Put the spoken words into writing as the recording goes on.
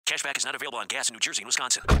Cashback is not available on gas in New Jersey and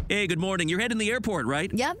Wisconsin. Hey, good morning. You're heading to the airport,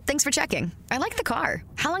 right? Yep, thanks for checking. I like the car.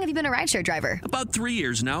 How long have you been a rideshare driver? About 3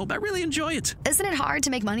 years now. I really enjoy it. Isn't it hard to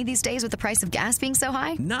make money these days with the price of gas being so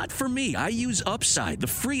high? Not for me. I use Upside, the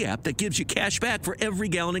free app that gives you cash back for every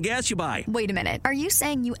gallon of gas you buy. Wait a minute. Are you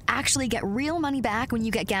saying you actually get real money back when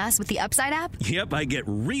you get gas with the Upside app? Yep, I get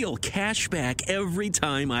real cash back every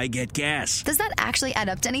time I get gas. Does that actually add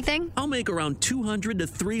up to anything? I'll make around $200 to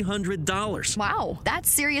 $300. Wow, that's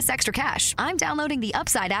serious extra cash. I'm downloading the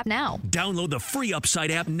Upside app now. Download the free Upside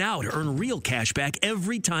app now to earn real cash back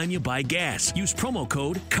every time you buy gas. Use promo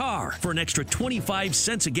code CAR for an extra 25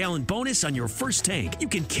 cents a gallon bonus on your first tank. You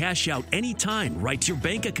can cash out anytime right to your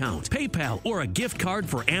bank account, PayPal, or a gift card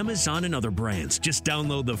for Amazon and other brands. Just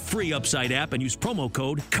download the free Upside app and use promo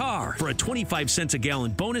code CAR for a 25 cents a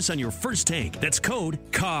gallon bonus on your first tank. That's code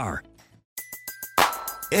CAR.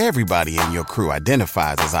 Everybody in your crew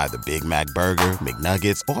identifies as either Big Mac Burger,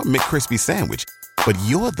 McNuggets, or McCrispy Sandwich. But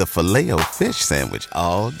you're the Filet-O-Fish Sandwich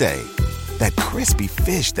all day. That crispy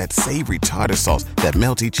fish, that savory tartar sauce, that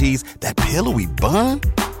melty cheese, that pillowy bun.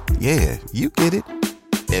 Yeah, you get it.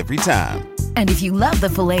 Every time. And if you love the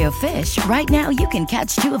Filet-O-Fish, right now you can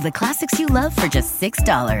catch two of the classics you love for just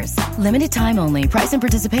 $6. Limited time only. Price and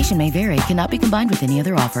participation may vary. Cannot be combined with any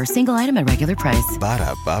other offer. Single item at regular price.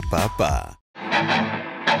 Ba-da-ba-ba-ba.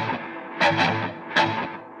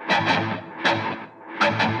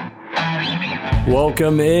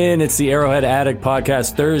 Welcome in. It's the Arrowhead Addict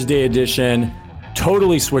Podcast Thursday edition.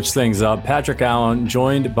 Totally switched things up. Patrick Allen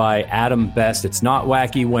joined by Adam Best. It's not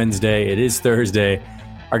Wacky Wednesday. It is Thursday.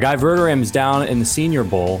 Our guy Verderam's down in the Senior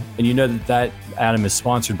Bowl, and you know that Adam is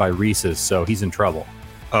sponsored by Reese's, so he's in trouble.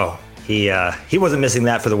 Oh, he wasn't missing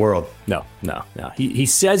that for the world. No. He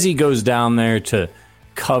says he goes down there to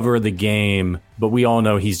cover the game, but we all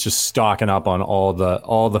know he's just stocking up on all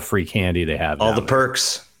the free candy they have. All the there.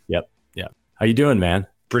 perks. Yep. How you doing, man?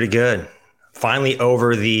 Pretty good. Finally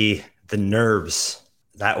over the nerves.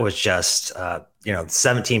 That was just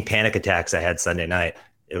 17 panic attacks I had Sunday night.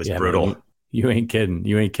 It was brutal. Man, you ain't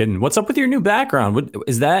kidding. What's up with your new background? What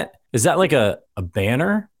is that? Is that like a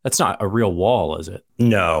banner? That's not a real wall, is it?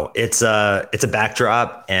 No, it's a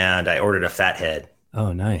backdrop, and I ordered a fat head.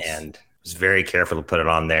 Oh, nice. And was very careful to put it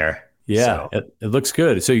on there. Yeah, so. It looks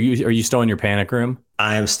good. So are you still in your panic room?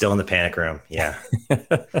 I am still in the panic room. Yeah.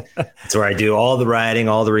 It's where I do all the writing,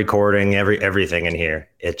 all the recording, everything in here.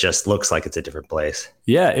 It just looks like it's a different place.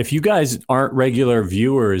 Yeah. If you guys aren't regular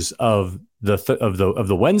viewers of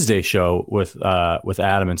the Wednesday show with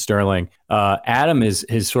Adam and Sterling, Adam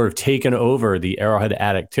has sort of taken over the Arrowhead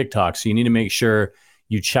Addict TikTok. So you need to make sure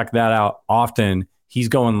you check that out often. He's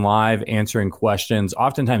going live, answering questions,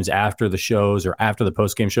 oftentimes after the shows or after the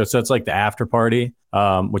post-game show. So it's like the after party,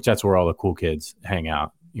 which that's where all the cool kids hang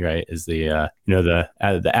out, right? Is the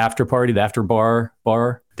after party, the after bar.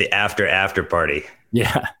 The after party.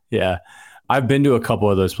 Yeah. I've been to a couple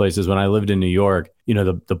of those places when I lived in New York. You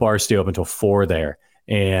know, the bars stay open until 4 there,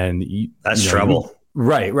 and that's trouble.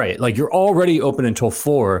 Right. Like you're already open until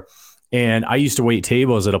 4. And I used to wait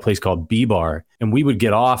tables at a place called B-Bar, and we would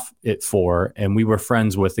get off at 4, and we were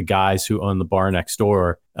friends with the guys who own the bar next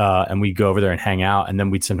door, and we'd go over there and hang out, and then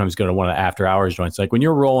we'd sometimes go to one of the after hours joints. Like when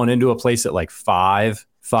you're rolling into a place at like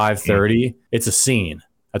 5:30, it's a scene.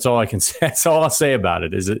 That's all I can say. That's all I'll say about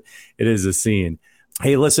it. It is a scene.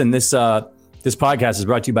 Hey, listen, this podcast is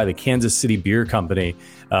brought to you by the Kansas City Beer Company.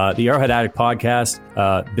 The Arrowhead Addict Podcast,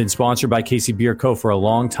 been sponsored by KC Bier Co. for a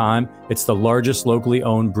long time. It's the largest locally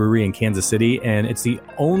owned brewery in Kansas City, and it's the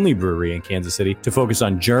only brewery in Kansas City to focus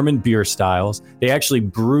on German beer styles. They actually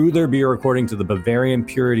brew their beer according to the Bavarian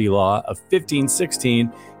purity law of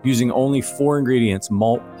 1516, using only 4 ingredients: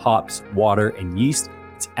 malt, hops, water, and yeast.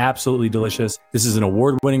 It's absolutely delicious. This is an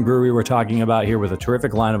award-winning brewery we're talking about here with a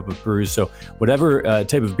terrific lineup of brews. So whatever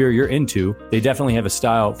type of beer you're into, they definitely have a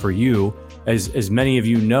style for you. As many of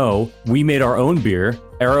you know, we made our own beer,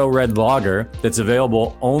 Arrow Red Lager, that's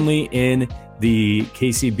available only in the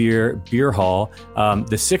KC Beer Hall.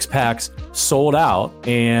 The 6-packs sold out,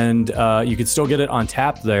 and you can still get it on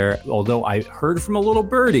tap there, although I heard from a little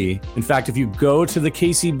birdie. In fact, if you go to the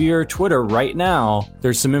KC Bier Twitter right now,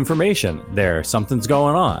 there's some information there. Something's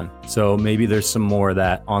going on. So maybe there's some more of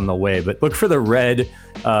that on the way. But look for the red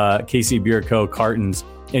KC Bier Co. cartons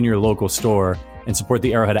in your local store, and support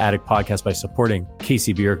the Arrowhead Addict Podcast by supporting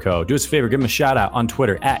KC Bier Co. Do us a favor, give them a shout out on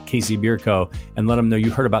Twitter at KC Bier Co. and let them know you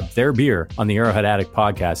heard about their beer on the Arrowhead Addict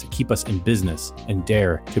Podcast. Keep us in business and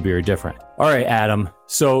dare to beer different. All right, Adam.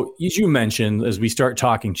 So as you mentioned, as we start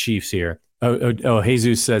talking Chiefs here,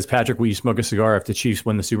 Jesus says, Patrick, will you smoke a cigar if the Chiefs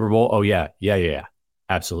win the Super Bowl? Oh, yeah.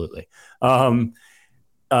 Absolutely.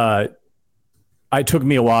 It took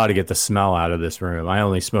me a while to get the smell out of this room. I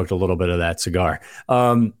only smoked a little bit of that cigar.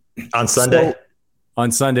 On Sunday?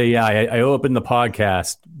 On Sunday, yeah. I opened the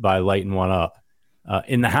podcast by lighting one up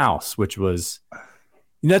in the house, which was,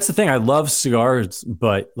 that's the thing. I love cigars,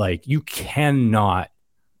 but like you cannot,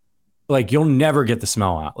 like you'll never get the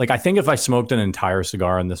smell out. Like I think if I smoked an entire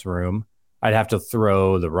cigar in this room, I'd have to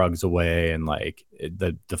throw the rugs away and like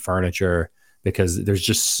the furniture because there's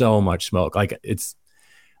just so much smoke. Like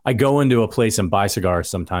I go into a place and buy cigars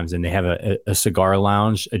sometimes and they have a cigar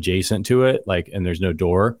lounge adjacent to it, like, and there's no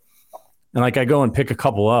door. And like I go and pick a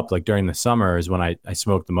couple up like during the summer is when I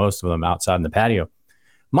smoke the most of them outside in the patio.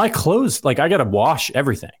 My clothes, like I got to wash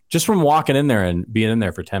everything just from walking in there and being in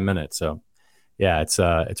there for 10 minutes. So yeah,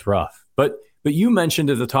 it's rough. But you mentioned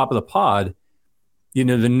at the top of the pod, the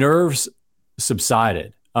nerves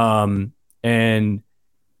subsided. And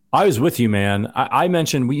I was with you, man. I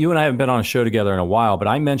mentioned, you and I haven't been on a show together in a while, but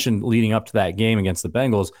I mentioned leading up to that game against the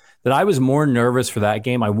Bengals that I was more nervous for that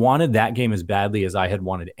game. I wanted that game as badly as I had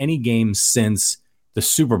wanted any game since the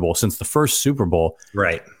Super Bowl, since the first Super Bowl.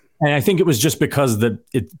 Right. And I think it was just because the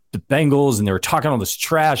Bengals and they were talking all this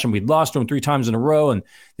trash and we'd lost to them 3 times in a row and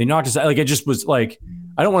they knocked us out. Like it just was like,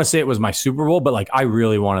 I don't want to say it was my Super Bowl, but like I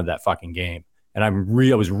really wanted that fucking game. And I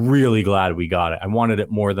was really glad we got it. I wanted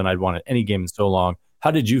it more than I'd wanted any game in so long.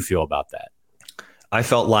 How did you feel about that? I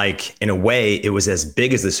felt like, in a way, it was as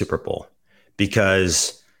big as the Super Bowl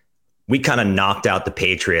because we kind of knocked out the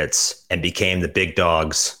Patriots and became the big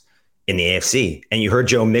dogs in the AFC. And you heard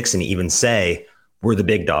Joe Mixon even say, we're the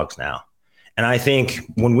big dogs now. And I think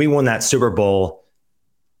when we won that Super Bowl,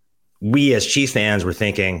 we as Chiefs fans were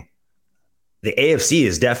thinking, the AFC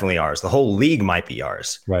is definitely ours. The whole league might be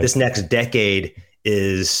ours. Right. This next decade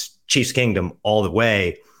is Chiefs Kingdom all the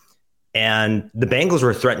way. And the Bengals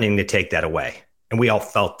were threatening to take that away. And we all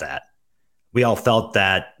felt that. We all felt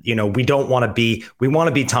that, we want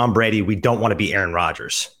to be Tom Brady. We don't want to be Aaron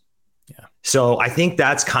Rodgers. Yeah. So I think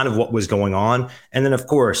that's kind of what was going on. And then, of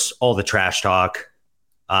course, all the trash talk,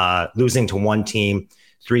 losing to one team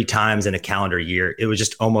 3 times in a calendar year. It was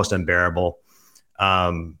just almost unbearable.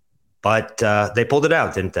 But they pulled it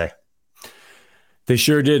out, didn't they? They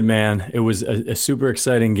sure did, man. It was a super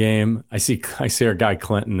exciting game. I see our guy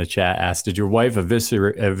Clint in the chat asked, did your wife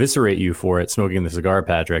eviscerate you for it, smoking the cigar,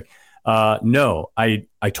 Patrick? No, I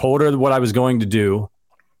told her what I was going to do.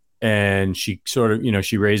 And she sort of,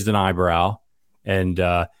 she raised an eyebrow. And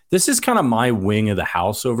this is kind of my wing of the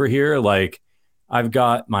house over here. Like I've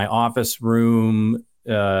got my office room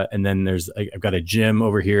and then I've got a gym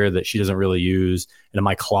over here that she doesn't really use. And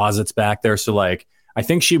my closet's back there. So like, I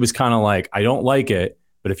think she was kind of like, I don't like it,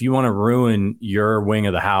 but if you want to ruin your wing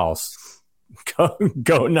of the house,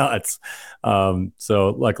 go nuts.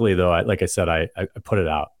 So luckily though, like I said, I put it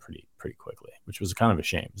out pretty quickly, which was kind of a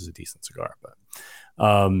shame. It was a decent cigar, but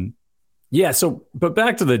yeah. So, but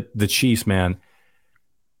back to the Chiefs, man.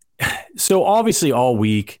 So obviously all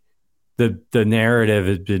week, the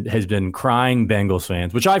narrative has been crying Bengals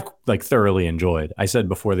fans, which I've like thoroughly enjoyed. I said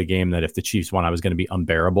before the game that if the Chiefs won, I was going to be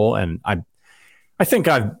unbearable. And I think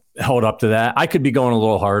I've held up to that. I could be going a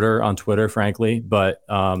little harder on Twitter, frankly, but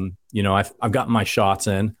I've gotten my shots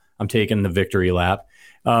in. I'm taking the victory lap.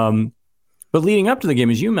 But leading up to the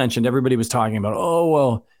game, as you mentioned, everybody was talking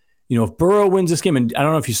about, if Burrow wins this game, and I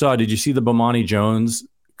don't know if you saw, did you see the Bomani Jones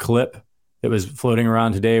clip that was floating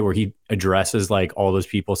around today where he addresses like all those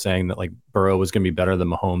people saying that like Burrow was going to be better than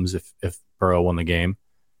Mahomes if Burrow won the game?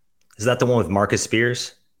 Is that the one with Marcus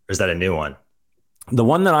Spears or is that a new one? The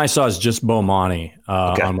one that I saw is just Bomani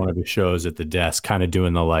on one of his shows at the desk, kind of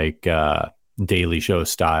doing the like Daily Show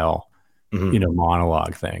style,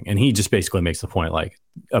 monologue thing. And he just basically makes the point like,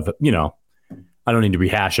 I don't need to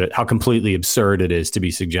rehash it, how completely absurd it is to be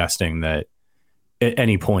suggesting that at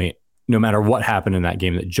any point, no matter what happened in that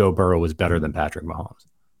game, that Joe Burrow was better than Patrick Mahomes.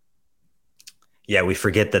 Yeah, we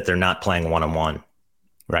forget that they're not playing one-on-one.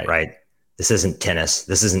 Right. This isn't tennis.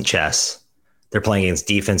 This isn't chess. They're playing against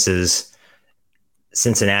defenses.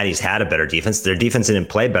 Cincinnati's had a better defense. Their defense didn't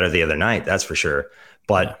play better the other night, that's for sure.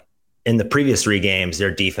 But in the previous 3 games,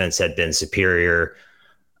 their defense had been superior.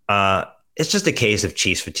 It's just a case of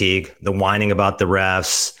Chiefs fatigue, the whining about the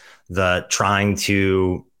refs, the trying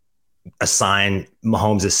to assign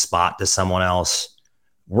Mahomes' spot to someone else.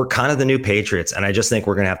 We're kind of the new Patriots, and I just think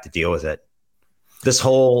we're going to have to deal with it. First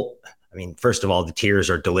of all, the tears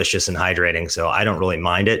are delicious and hydrating, so I don't really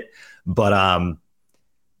mind it. But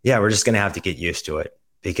we're just going to have to get used to it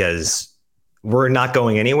because we're not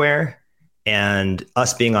going anywhere. And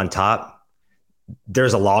us being on top,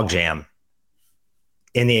 there's a logjam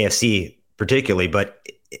in the AFC particularly, but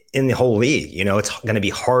in the whole league. You know, it's going to be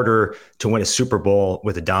harder to win a Super Bowl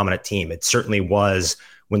with a dominant team. It certainly was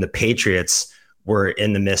when the Patriots were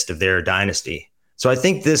in the midst of their dynasty. So I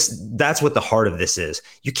think that's what the heart of this is.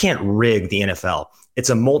 You can't rig the NFL. It's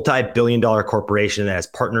a multi-billion-dollar corporation that has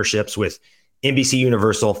partnerships with NBC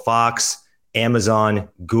Universal, Fox, Amazon,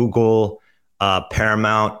 Google,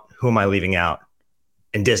 Paramount. Who am I leaving out?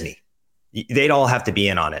 And Disney. They'd all have to be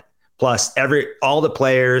in on it. Plus, all the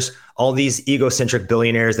players, all these egocentric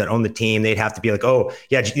billionaires that own the team, they'd have to be like, oh,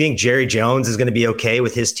 yeah, do you think Jerry Jones is going to be okay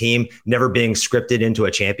with his team never being scripted into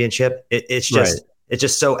a championship? It's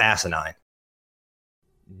just so asinine.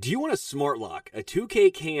 Do you want a smart lock, a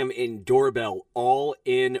 2K cam, and doorbell all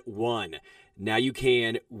in one? Now you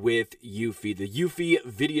can with Eufy, the Eufy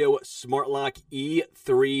Video Smart Lock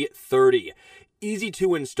E330. Easy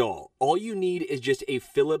to install. All you need is just a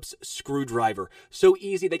Phillips screwdriver. So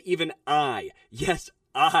easy that even I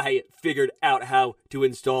figured out how to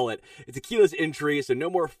install it. It's a keyless entry, so no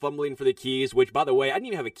more fumbling for the keys, which, by the way, I didn't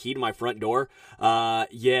even have a key to my front door. I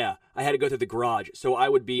had to go through the garage, so I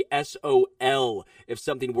would be SOL if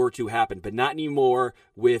something were to happen, but not anymore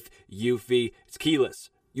with Eufy. It's keyless.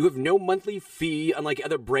 You have no monthly fee, unlike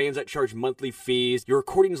other brands that charge monthly fees. Your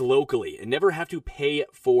recordings locally and never have to pay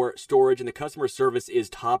for storage, and the customer service is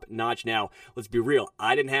top notch. Now, let's be real,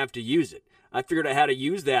 I didn't have to use it. I figured out how to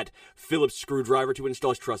use that Phillips screwdriver to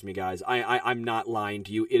install. Trust me, guys, I'm not lying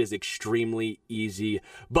to you. It is extremely easy.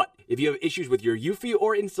 But if you have issues with your Eufy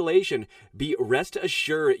or installation, be rest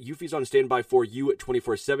assured Eufy's on standby for you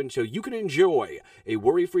 24/7, so you can enjoy a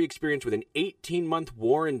worry-free experience with an 18-month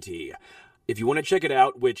warranty. If you want to check it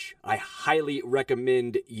out, which I highly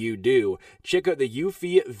recommend you do, check out the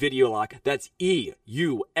Eufy Video Lock. That's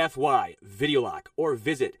EUFY Video Lock. Or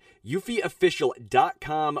visit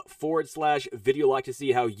eufyofficial.com/video lock to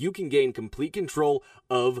see how you can gain complete control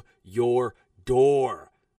of your door.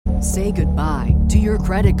 Say goodbye to your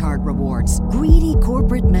credit card rewards. Greedy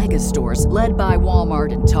corporate mega stores, led by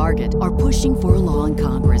Walmart and Target, are pushing for a law in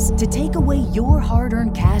Congress to take away your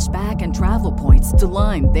hard-earned cash back and travel points to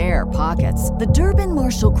line their pockets. The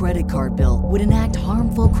Durbin-Marshall credit card bill would enact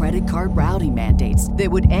harmful credit card routing mandates that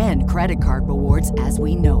would end credit card rewards as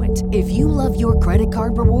we know it. If you love your credit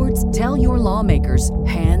card rewards, tell your lawmakers,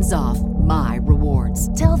 hands off my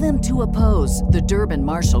rewards. Tell them to oppose the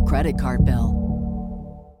Durbin-Marshall credit card bill.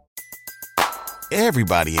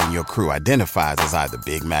 Everybody in your crew identifies as either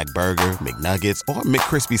Big Mac Burger, McNuggets, or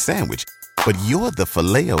McCrispy Sandwich. But you're the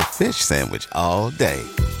Filet-O-Fish Sandwich all day.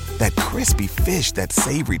 That crispy fish, that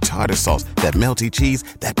savory tartar sauce, that melty cheese,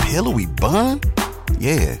 that pillowy bun.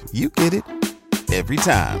 Yeah, you get it. Every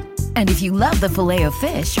time. And if you love the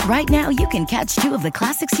Filet-O-Fish, right now you can catch two of the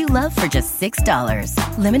classics you love for just $6.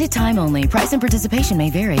 Limited time only. Price and participation may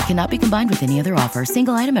vary. Cannot be combined with any other offer.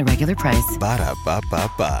 Single item at regular price.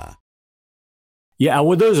 Ba-da-ba-ba-ba. Yeah,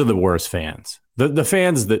 well, those are the worst fans. The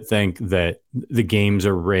fans that think that the games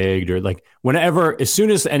are rigged, or like as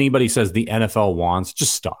soon as anybody says the NFL wants,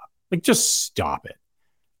 just stop. Like, just stop it.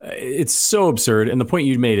 It's so absurd. And the point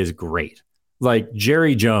you made is great. Like,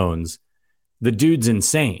 Jerry Jones, the dude's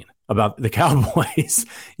insane about the Cowboys.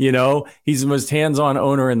 You know, he's the most hands-on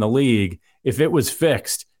owner in the league. If it was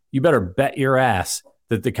fixed, you better bet your ass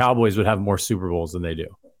that the Cowboys would have more Super Bowls than they do.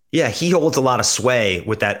 Yeah, he holds a lot of sway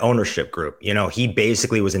with that ownership group. You know, he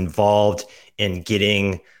basically was involved in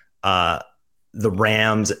getting the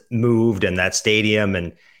Rams moved in that stadium,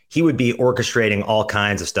 and he would be orchestrating all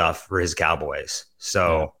kinds of stuff for his Cowboys.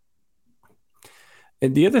 So,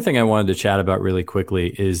 and the other thing I wanted to chat about really quickly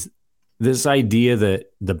is this idea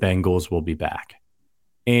that the Bengals will be back.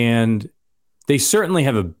 And they certainly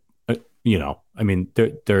have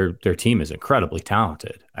their team is incredibly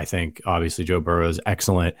talented. I think obviously Joe Burrow is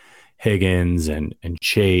excellent, Higgins and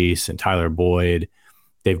Chase and Tyler Boyd.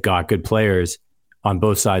 They've got good players on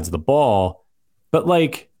both sides of the ball. But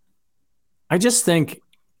like, I just think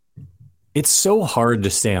it's so hard to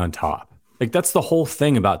stay on top. Like, that's the whole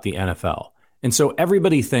thing about the NFL. And so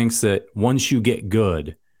everybody thinks that once you get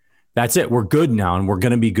good, that's it. We're good now and we're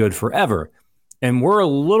going to be good forever. And we're a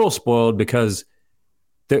little spoiled because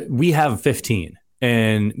we have 15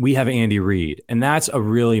 and we have Andy Reid, and that's a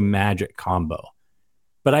really magic combo.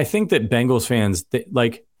 But I think that Bengals fans,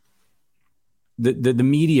 like the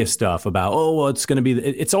media stuff about, it's going to be,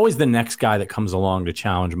 it's always the next guy that comes along to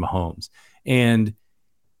challenge Mahomes. And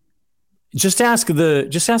just ask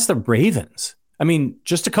the Ravens. I mean,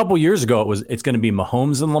 just a couple years ago, it's going to be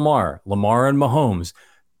Mahomes and Lamar and Mahomes.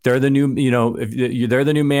 They're the new, they're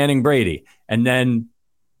the new Manning Brady. And then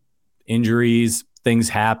injuries, things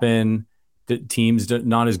happen, the team's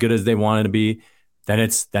not as good as they wanted to be. Then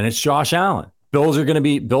it's Josh Allen. Bills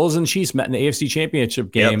and Chiefs met in the AFC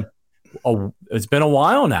Championship game. Yep. It's been a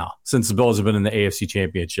while now since the Bills have been in the AFC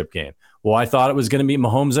Championship game. Well, I thought it was going to be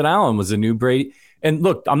Mahomes and Allen was the new Brady. And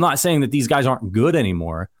look, I'm not saying that these guys aren't good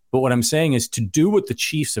anymore, but what I'm saying is to do what the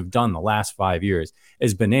Chiefs have done the last 5 years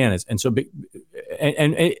is bananas. And so,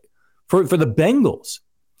 for the Bengals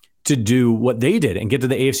to do what they did and get to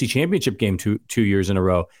the AFC Championship game two years in a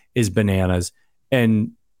row is bananas.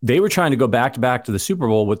 And they were trying to go back to the Super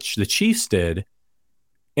Bowl, which the Chiefs did.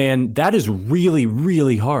 And that is really,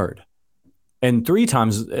 really hard. And 3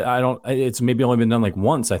 times, it's maybe only been done like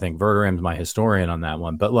once, I think. Verderam's my historian on that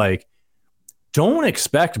one. But like, don't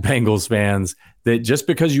expect Bengals fans that just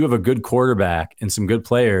because you have a good quarterback and some good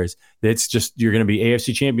players, that's just you're going to be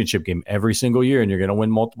AFC Championship game every single year and you're going to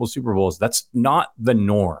win multiple Super Bowls. That's not the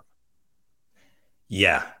norm.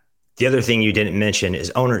 Yeah. The other thing you didn't mention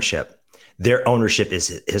is ownership. Their ownership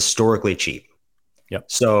is historically cheap. Yep.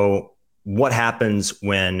 So what happens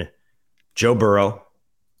when Joe Burrow,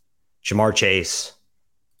 Jamar Chase,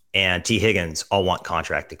 and T. Higgins all want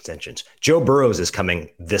contract extensions? Joe Burrows is coming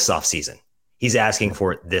this offseason. He's asking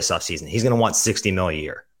for it this offseason. He's going to want $60 million a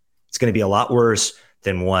year. It's going to be a lot worse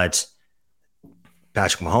than what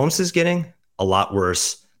Patrick Mahomes is getting, a lot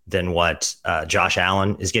worse than what Josh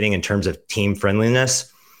Allen is getting in terms of team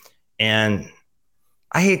friendliness. And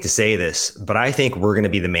I hate to say this, but I think we're going to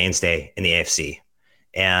be the mainstay in the AFC.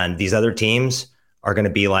 And these other teams are going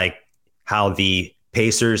to be like how the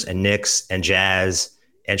Pacers and Knicks and Jazz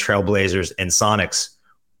and Trailblazers and Sonics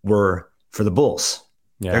were for the Bulls.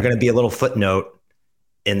 Yeah. They're going to be a little footnote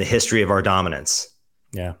in the history of our dominance.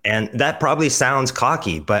 Yeah. And that probably sounds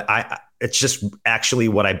cocky, but it's just actually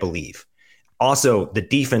what I believe. Also, the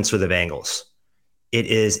defense for the Bengals. It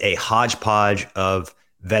is a hodgepodge of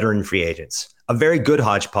veteran free agents, a very good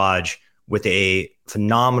hodgepodge with a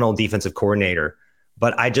phenomenal defensive coordinator.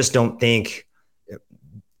 But I just don't think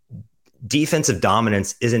defensive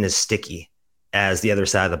dominance isn't as sticky as the other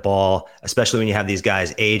side of the ball, especially when you have these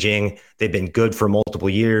guys aging. They've been good for multiple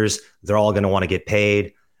years. They're all going to want to get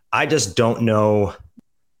paid. I just don't know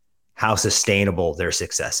how sustainable their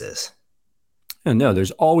success is. And no,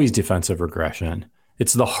 there's always defensive regression.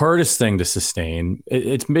 It's the hardest thing to sustain.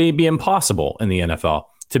 It's maybe impossible in the NFL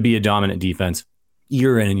to be a dominant defense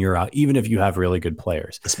year in and year out, even if you have really good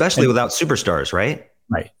players. Especially without superstars, right?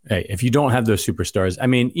 Right. Hey, if you don't have those superstars, I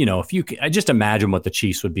mean, I just imagine what the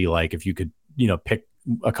Chiefs would be like if you could, pick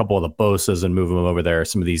a couple of the Bosas and move them over there.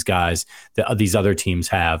 Some of these guys that these other teams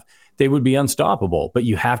have, they would be unstoppable. But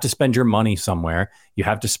you have to spend your money somewhere. You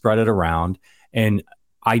have to spread it around. And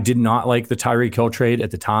I did not like the Tyreek Hill trade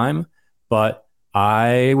at the time, but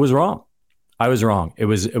I was wrong. It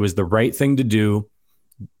was the right thing to do.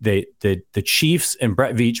 The Chiefs and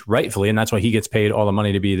Brett Veach, rightfully, and that's why he gets paid all the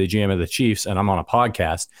money to be the GM of the Chiefs, and I'm on a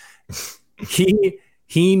podcast.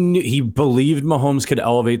 He believed Mahomes could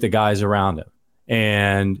elevate the guys around him,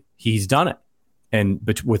 and he's done it. And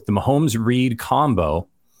with the Mahomes-Reed combo,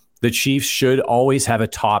 the Chiefs should always have a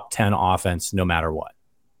top 10 offense no matter what.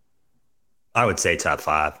 I would say top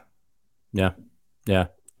 5. Yeah.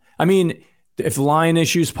 I mean, if line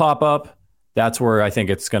issues pop up, that's where I think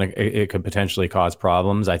it could potentially cause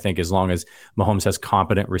problems. I think as long as Mahomes has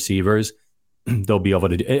competent receivers, they'll be able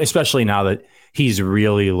to do, especially now that he's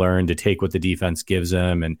really learned to take what the defense gives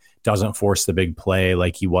him and doesn't force the big play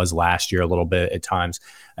like he was last year a little bit at times.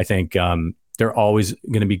 I think they're always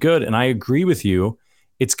going to be good. And I agree with you.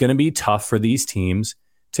 It's going to be tough for these teams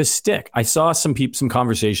to stick. I saw some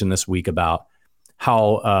conversation this week about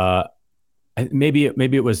how maybe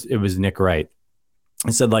it was Nick Wright.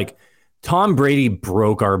 It said like, Tom Brady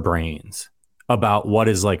broke our brains about what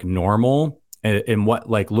is like normal and what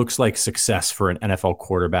like looks like success for an NFL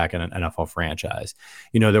quarterback and an NFL franchise.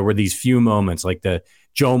 There were these few moments like the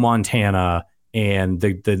Joe Montana and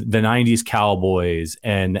the 90s Cowboys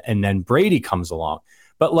and then Brady comes along.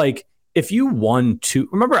 But like if you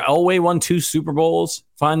remember Elway won 2 Super Bowls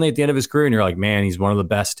finally at the end of his career and you're like, man, he's one of the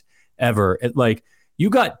best ever.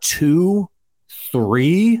 You got 2,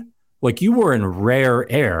 3, like you were in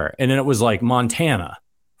rare air. And then it was like Montana,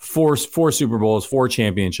 4 Super Bowls, 4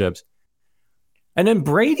 championships. And then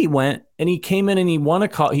Brady went and he came in and he won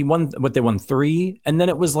they won 3. And then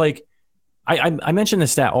it was like, I mention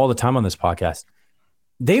this stat all the time on this podcast.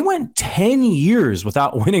 They went 10 years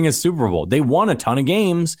without winning a Super Bowl. They won a ton of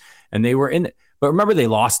games and they were in it. But remember, they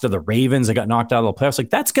lost to the Ravens. They got knocked out of the playoffs. Like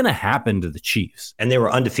that's going to happen to the Chiefs. And they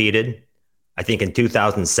were undefeated, I think in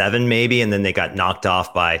 2007 maybe. And then they got knocked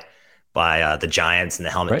off by the Giants and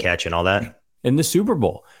the helmet catch and all that. In the Super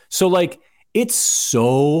Bowl. So like, it's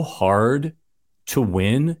so hard to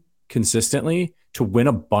win consistently to win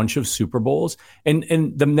a bunch of Super Bowls. And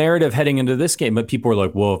the narrative heading into this game, but people are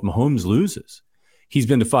like, well, if Mahomes loses, he's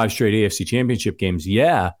been to 5 straight AFC championship games.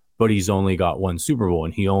 Yeah, but he's only got 1 Super Bowl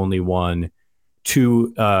and he only won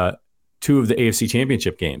two of the AFC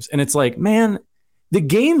championship games. And it's like, man, the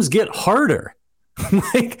games get harder.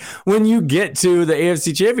 Like when you get to the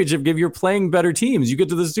AFC championship game, you're playing better teams. You get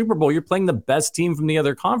to the Super Bowl, you're playing the best team from the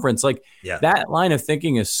other conference. Like that line of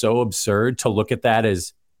thinking is so absurd to look at that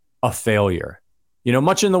as a failure. You know,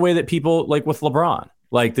 much in the way that people like with LeBron,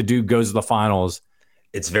 like the dude goes to the finals.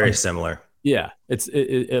 It's very similar. Yeah, it's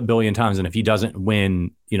a billion times. And if he doesn't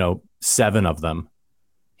win, 7 of them,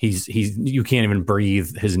 he's you can't even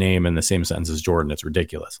breathe his name in the same sentence as Jordan. It's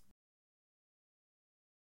ridiculous.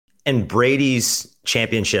 And Brady's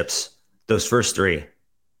championships, those first 3,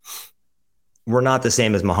 were not the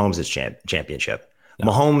same as Mahomes' championship.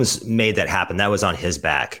 No. Mahomes made that happen. That was on his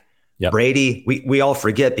back. Yep. Brady, we all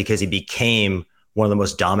forget because he became one of the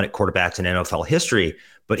most dominant quarterbacks in NFL history,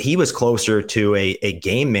 but he was closer to a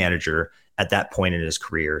game manager at that point in his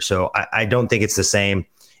career. So I don't think it's the same.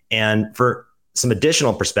 And for some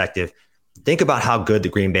additional perspective, think about how good the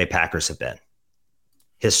Green Bay Packers have been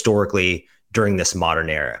historically during this modern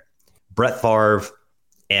era. Brett Favre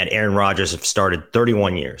and Aaron Rodgers have started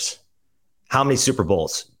 31 years. How many Super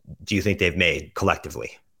Bowls do you think they've made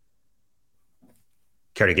collectively?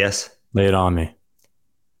 Care to guess? Lay it on me.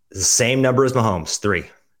 The same number as Mahomes, 3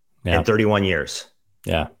 in 31 years.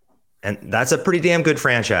 Yeah. And that's a pretty damn good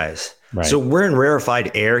franchise. Right. So we're in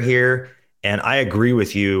rarefied air here. And I agree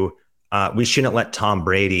with you. We shouldn't let Tom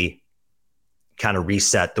Brady kind of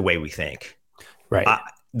reset the way we think. Right.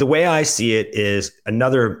 The way I see it is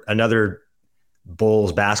another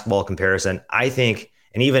Bulls basketball comparison. I think,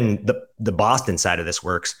 and even the Boston side of this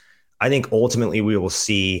works, I think ultimately we will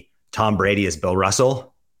see Tom Brady as Bill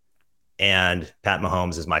Russell and Pat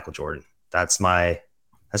Mahomes as Michael Jordan. That's my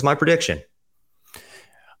prediction.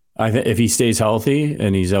 I think if he stays healthy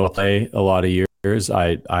and he's able to play a lot of years,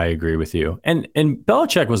 I agree with you. And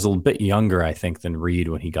Belichick was a little bit younger, I think, than Reed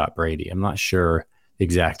when he got Brady. I'm not sure the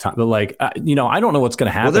exact time, but I don't know what's going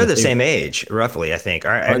to happen. Well, they're the same age, roughly, I think.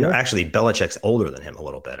 Actually, Belichick's older than him a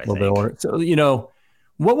little bit, I think. Bit older. So,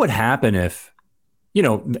 what would happen if,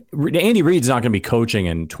 Andy Reid's not going to be coaching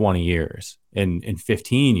in 20 years, in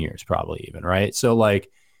 15 years, probably even, right? So,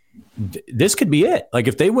 this could be it. Like,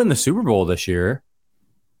 if they win the Super Bowl this year,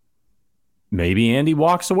 maybe Andy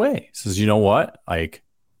walks away. Says, you know what? Like,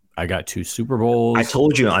 I got 2 Super Bowls. I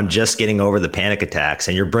told you I'm just getting over the panic attacks,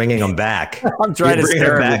 and you're bringing them back. I'm trying to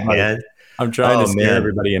scare everybody, man. I'm trying to scare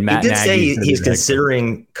everybody. And Matt Nagy did say he's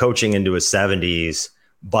considering coaching into his 70s,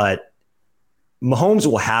 but Mahomes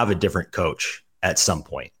will have a different coach at some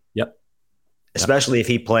point. Yep. Especially if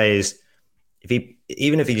he plays,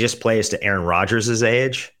 even if he just plays to Aaron Rodgers'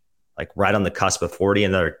 age, like right on the cusp of 40,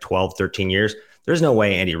 another 12, 13 years, there's no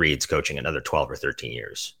way Andy Reid's coaching another 12 or 13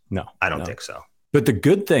 years. No, I don't think so. But the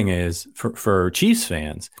good thing is for Chiefs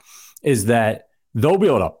fans is that they'll be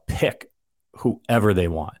able to pick whoever they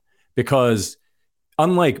want, because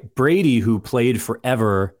unlike Brady, who played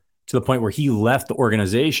forever to the point where he left the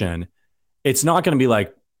organization, it's not going to be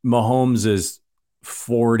like Mahomes is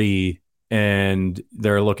 40 and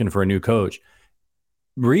they're looking for a new coach.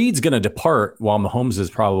 Reid's going to depart while Mahomes is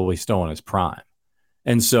probably still in his prime.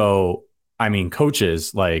 And so,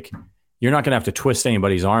 coaches, you're not going to have to twist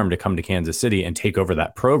anybody's arm to come to Kansas City and take over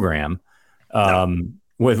that program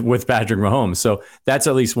with Patrick Mahomes. So that's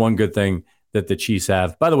at least one good thing that the Chiefs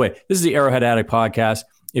have. By the way, this is the Arrowhead Addict podcast.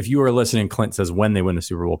 If you are listening, Clint says when they win the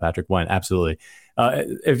Super Bowl, Patrick, when? Absolutely.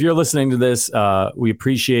 If you're listening to this, we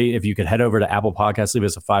appreciate if you could head over to Apple Podcasts, leave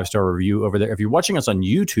us a 5-star review over there. If you're watching us on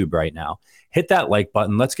YouTube right now, hit that like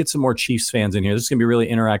button. Let's get some more Chiefs fans in here. This is going to be a really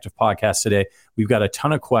interactive podcast today. We've got a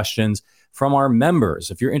ton of questions from our members.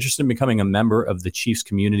 If you're interested in becoming a member of the Chiefs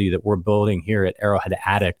community that we're building here at Arrowhead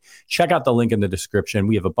Addict, check out the link in the description.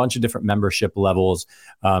 We have a bunch of different membership levels.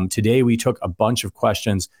 Today, we took a bunch of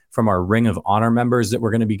questions from our Ring of Honor members that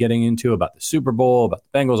we're going to be getting into about the Super Bowl, about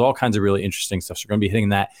the Bengals, all kinds of really interesting stuff. So we're going to be hitting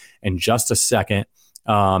that in just a second.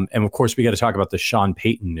 And of course, we got to talk about the Sean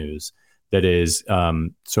Payton news that is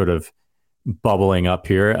sort of bubbling up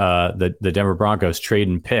here. The Denver Broncos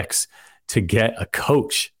trading picks to get a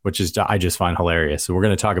coach, which is I just find hilarious. So we're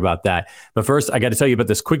going to talk about that. But first, I got to tell you about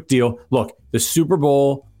this quick deal. Look, the Super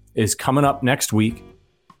Bowl is coming up next week.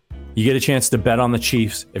 You get a chance to bet on the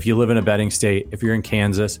Chiefs if you live in a betting state, if you're in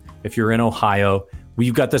Kansas, if you're in Ohio.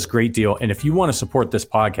 We've got this great deal. And if you want to support this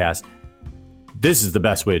podcast, this is the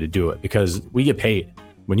best way to do it because we get paid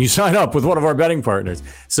when you sign up with one of our betting partners.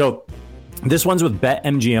 So This one's with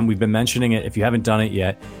BetMGM. We've been mentioning it. If you haven't done it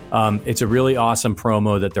yet, it's a really awesome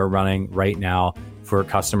promo that they're running right now for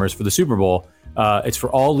customers for the Super Bowl. It's for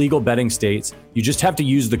all legal betting states. You just have to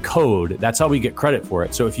use the code. That's how we get credit for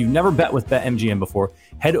it. So if you've never bet with BetMGM before,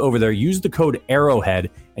 head over there, use the code Arrowhead,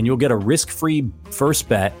 and you'll get a risk-free first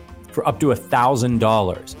bet for up to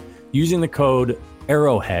 $1,000. Using the code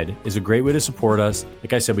Arrowhead is a great way to support us.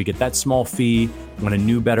 Like I said, we get that small fee when a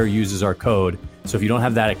new bettor uses our code. So if you don't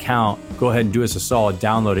have that account, go ahead and do us a solid,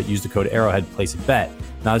 download it, use the code Arrowhead, place a bet.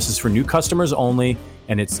 Now, this is for new customers only,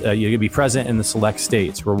 and it's you're going to be present in the select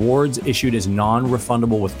states. Rewards issued as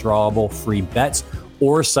non-refundable withdrawable free bets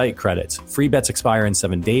or site credits. Free bets expire in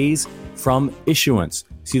 7 days from issuance.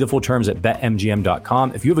 See the full terms at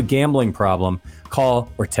betmgm.com. If you have a gambling problem, call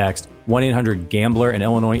or text 1-800-GAMBLER in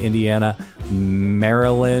Illinois, Indiana,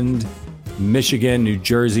 Maryland, Michigan, New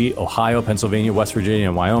Jersey, Ohio, Pennsylvania, West Virginia,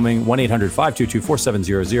 and Wyoming.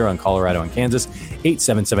 1-800-522-4700 in Colorado and Kansas.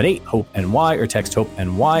 8778-HOPE-NY or text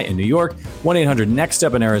HOPE-NY in New York.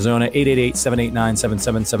 1-800-NEXT-STEP in Arizona.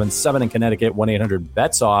 888-789-7777 in Connecticut.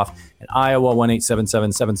 1-800-BETS-OFF in Iowa.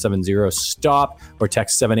 1-877-770-STOP or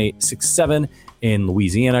text 7867 in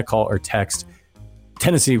Louisiana. Call or text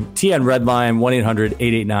Tennessee TN Redline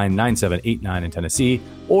 1-800-889-9789 in Tennessee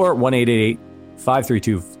or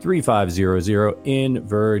 1-888-532-3500 in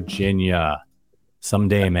Virginia.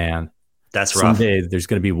 Someday, man. That's rough. Someday there's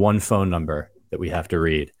going to be one phone number that we have to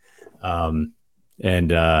read. And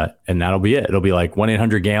that'll be it. It'll be like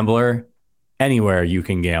 1-800-GAMBLER. Anywhere you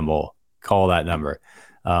can gamble, call that number.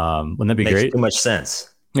 Wouldn't that be great? Makes too much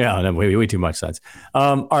sense. Yeah, no, way too much sense.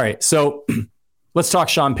 All right, so let's talk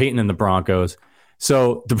Sean Payton and the Broncos.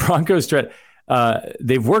 So the Broncos,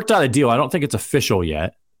 they've worked out a deal. I don't think it's official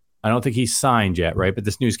yet. I don't think he's signed yet, right? But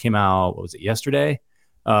this news came out, what was it, yesterday?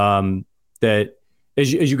 That,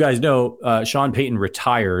 as you guys know, Sean Payton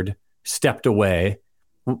retired, stepped away.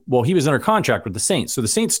 Well, he was under contract with the Saints. So the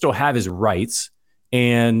Saints still have his rights.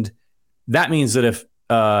 And that means that if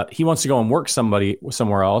he wants to go and work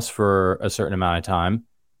somewhere else for a certain amount of time,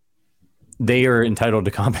 they are entitled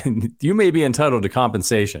to you may be entitled to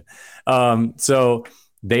compensation. So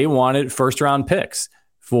they wanted first-round picks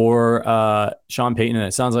for Sean Payton, and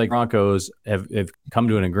it sounds like Broncos have come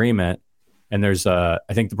to an agreement. And there's, I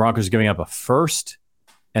think the Broncos are giving up a first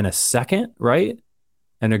and a second, right?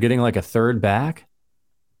 And they're getting like a third back.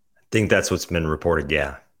 I think that's what's been reported.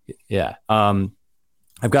 Yeah. Yeah. I've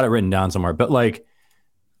got it written down somewhere, but like,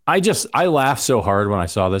 I laughed so hard when I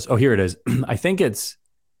saw this. Oh, here it is. I think it's,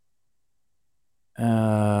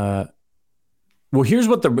 well, here's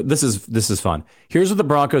what this is fun. Here's what the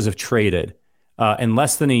Broncos have traded in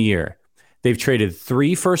less than a year. They've traded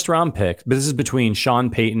 3 first-round picks, but this is between Sean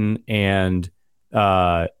Payton and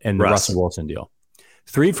the Russell Wilson deal.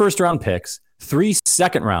 3 first-round picks, 3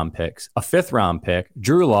 second-round picks, a 5th-round pick,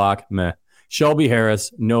 Drew Lock, meh, Shelby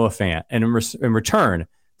Harris, Noah Fant. And in return,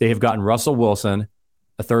 they have gotten Russell Wilson,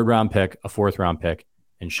 a 3rd-round pick, a 4th-round pick,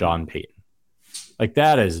 and Sean Payton. Like,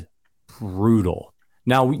 that is brutal.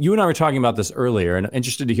 Now, you and I were talking about this earlier, and I'm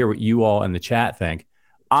interested to hear what you all in the chat think.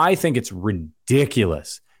 I think it's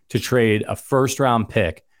ridiculous to trade a first-round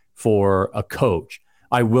pick for a coach.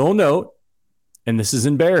 I will note, and this is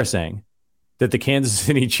embarrassing, that the Kansas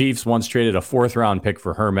City Chiefs once traded a 4th-round pick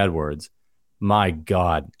for Herm Edwards. My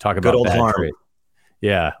God, talk about old bad Harm. trade.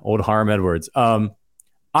 Yeah, old Herm Edwards.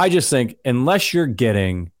 I just think unless you're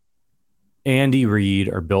getting Andy Reid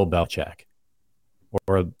or Bill Belichick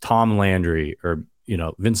or Tom Landry or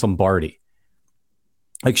Vince Lombardi,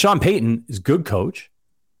 like Sean Payton is a good coach,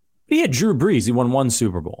 but he had Drew Brees. He won 1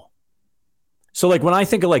 Super Bowl. So like when I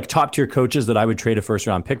think of like top tier coaches that I would trade a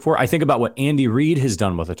 1st-round pick for, I think about what Andy Reid has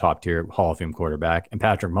done with a top tier Hall of Fame quarterback and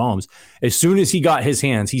Patrick Mahomes. As soon as he got his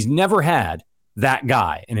hands, he's never had that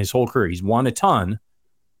guy in his whole career. He's won a ton,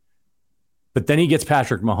 but then he gets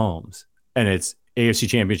Patrick Mahomes and it's AFC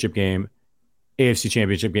Championship game,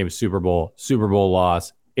 Super Bowl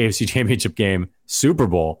loss, AFC Championship game, Super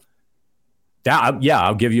Bowl.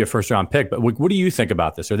 I'll give you a 1st-round pick. But what do you think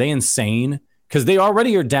about this? Are they insane? Because they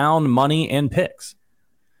already are down money and picks.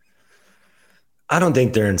 I don't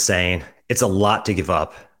think they're insane. It's a lot to give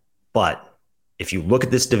up. But if you look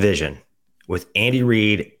at this division with Andy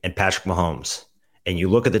Reid and Patrick Mahomes, and you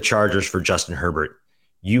look at the Chargers for Justin Herbert,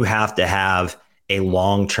 you have to have a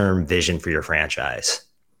long-term vision for your franchise.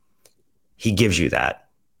 He gives you that.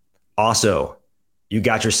 Also, you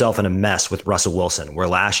got yourself in a mess with Russell Wilson, where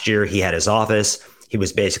last year he had his office. He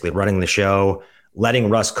was basically running the show. Letting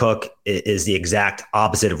Russ cook is the exact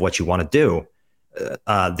opposite of what you want to do.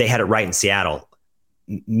 They had it right in Seattle.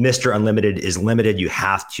 Mr. Unlimited is limited. You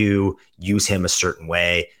have to use him a certain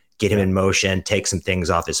way, get him in motion, take some things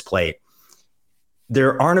off his plate.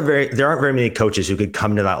 there aren't very many coaches who could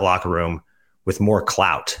come into that locker room with more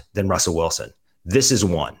clout than Russell Wilson. This is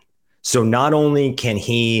one. So not only can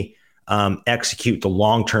he execute the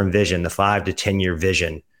long-term vision, the 5 to 10 year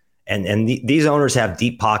vision, and these owners have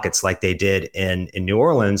deep pockets like they did in New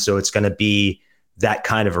Orleans. So it's going to be that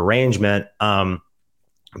kind of arrangement.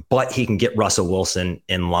 But he can get Russell Wilson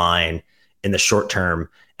in line in the short term.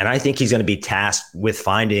 And I think he's going to be tasked with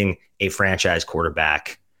finding a franchise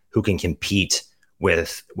quarterback who can compete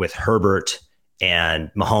with Herbert and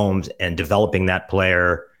Mahomes and developing that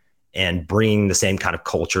player and bringing the same kind of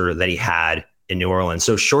culture that he had in New Orleans.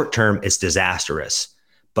 So short term, it's disastrous.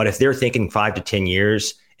 But if they're thinking 5 to 10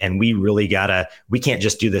 years, and we can't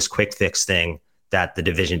just do this quick fix thing that the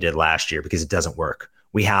division did last year, because it doesn't work.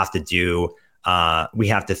 We have to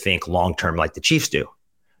think long term like the Chiefs do.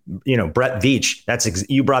 Brett Veach,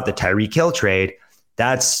 you brought the Tyreek Hill trade.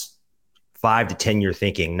 That's 5 to 10 year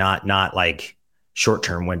thinking, not like short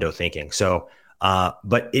term window thinking. So,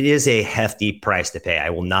 but it is a hefty price to pay. I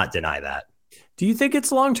will not deny that. Do you think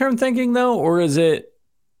it's long term thinking though, or is it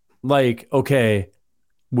like, okay,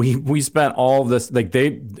 we spent all of this, like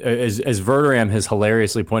as Verderame has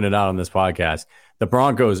hilariously pointed out on this podcast, the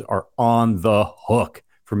Broncos are on the hook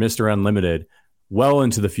for Mr. Unlimited well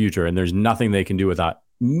into the future, and there's nothing they can do without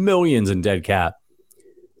millions in dead cap.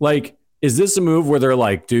 Like, is this a move where they're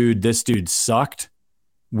like, dude, this dude sucked?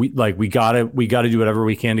 We gotta do whatever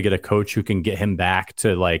we can to get a coach who can get him back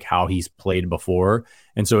to like how he's played before.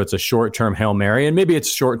 And so it's a short-term Hail Mary, and maybe it's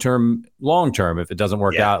short-term, long-term. If it doesn't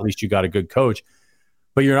work out, at least you got a good coach.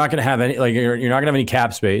 But you're not going to have any, like, you're not going to have any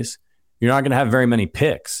cap space. You're not going to have very many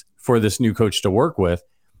picks for this new coach to work with.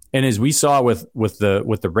 And as we saw with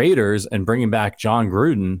the Raiders and bringing back John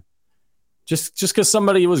Gruden, just because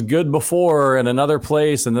somebody was good before in another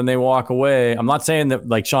place and then they walk away. I'm not saying that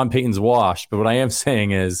like Sean Payton's washed, but what I am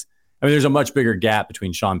saying is, there's a much bigger gap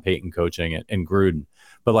between Sean Payton coaching and Gruden.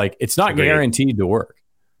 But like, it's not guaranteed to work.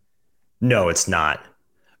 No, it's not.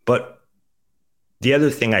 But the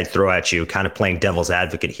other thing I'd throw at you, kind of playing devil's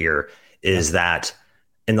advocate here, is that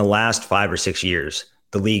in the last 5 or 6 years,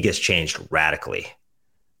 the league has changed radically.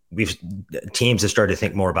 Teams have started to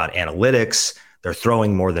think more about analytics. They're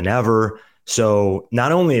throwing more than ever. So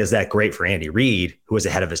not only is that great for Andy Reid, who was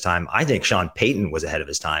ahead of his time, I think Sean Payton was ahead of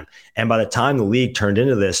his time. And by the time the league turned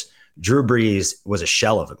into this, Drew Brees was a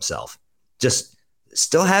shell of himself. Just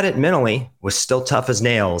still had it mentally, was still tough as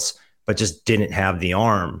nails, but just didn't have the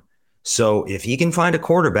arm. So if he can find a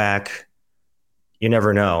quarterback, you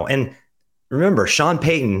never know. And remember, Sean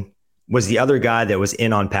Payton was the other guy that was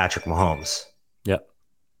in on Patrick Mahomes. Yep.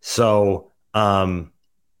 So I'm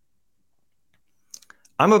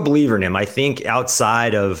a believer in him. I think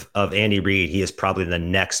outside of Andy Reid, he is probably the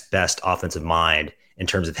next best offensive mind in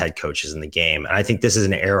terms of head coaches in the game. And I think this is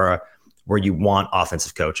an era where you want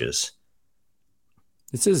offensive coaches.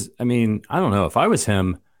 This is, I don't know. If I was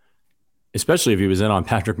him, especially if he was in on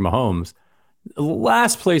Patrick Mahomes, the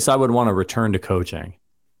last place I would want to return to coaching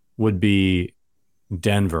would be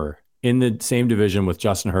Denver, in the same division with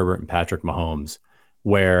Justin Herbert and Patrick Mahomes,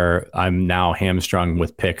 where I'm now hamstrung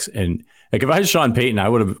with picks. And like, if I was Sean Payton, I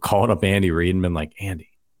would have called up Andy Reid and been like, Andy,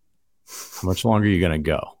 how much longer are you going to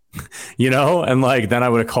go? And like, then I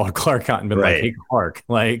would have called Clark Hunt and been like, hey, Clark,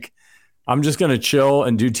 like, I'm just going to chill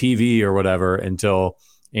and do TV or whatever until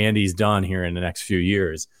Andy's done here in the next few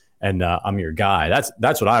years. And I'm your guy.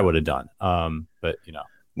 That's what I would have done. But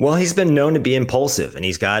well, he's been known to be impulsive, and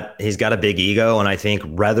he's got a big ego. And I think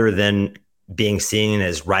rather than being seen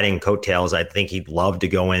as riding coattails, I think he'd love to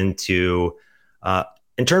go into,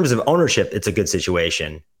 in terms of ownership, it's a good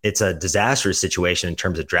situation. It's a disastrous situation in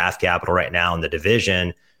terms of draft capital right now in the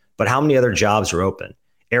division. But how many other jobs are open?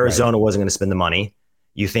 Arizona wasn't going to spend the money.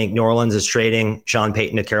 You think New Orleans is trading Sean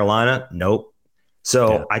Payton to Carolina? Nope.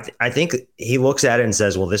 So yeah. I think he looks at it and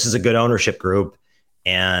says, well, this is a good ownership group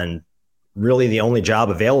and really the only job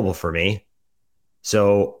available for me.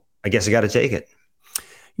 So I guess I got to take it.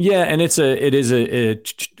 Yeah. And it is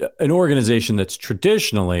an organization that's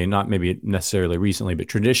traditionally, not maybe necessarily recently, but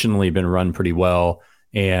traditionally been run pretty well.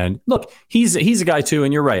 And look, he's a guy too.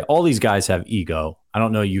 And you're right. All these guys have ego. I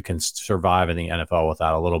don't know you can survive in the NFL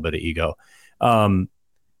without a little bit of ego.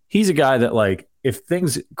 He's a guy that, like, if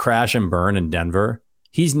things crash and burn in Denver,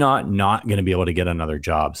 he's not going to be able to get another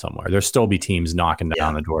job somewhere. There'll still be teams knocking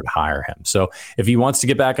down the door to hire him. So if he wants to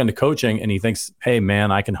get back into coaching and he thinks, hey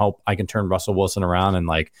man, I can help, I can turn Russell Wilson around and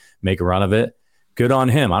like make a run of it, good on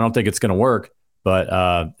him. I don't think it's going to work,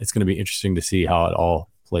 but it's going to be interesting to see how it all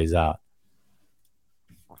plays out.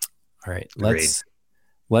 All right,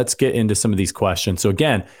 let's get into some of these questions. So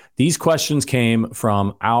again, these questions came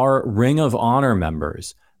from our Ring of Honor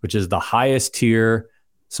members. which is the highest tier.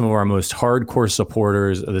 Some of our most hardcore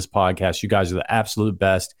supporters of this podcast. You guys are the absolute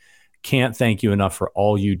best. Can't thank you enough for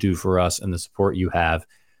all you do for us and the support you have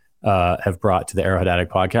brought to the Arrowhead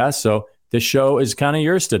Addict podcast. So this show is kind of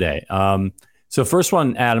yours today. So first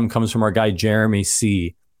one, Adam, comes from our guy, Jeremy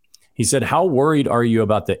C. He said, how worried are you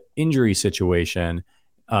about the injury situation?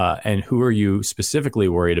 And who are you specifically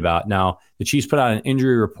worried about? Now, the Chiefs put out an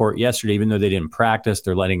injury report yesterday, even though they didn't practice,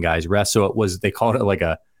 they're letting guys rest. So they called it like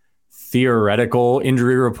a theoretical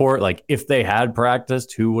injury report. Like if they had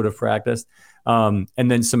practiced, who would have practiced? And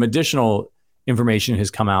then some additional information has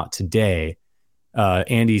come out today.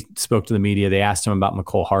 Andy spoke to the media. They asked him about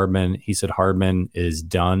Mecole Hardman. He said Hardman is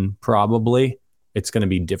done, probably. It's going to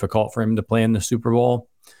be difficult for him to play in the Super Bowl,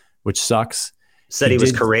 which sucks. Said he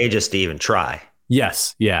was courageous to even try.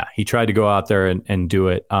 Yes. Yeah. He tried to go out there and do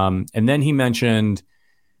it. And then he mentioned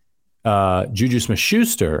Juju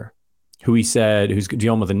Smith-Schuster, who he said, who's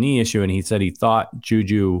dealing with a knee issue. And he said he thought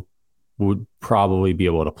Juju would probably be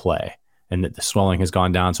able to play and that the swelling has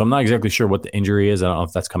gone down. So I'm not exactly sure what the injury is. I don't know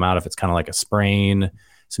if that's come out, if it's kind of like a sprain,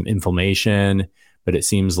 some inflammation, but it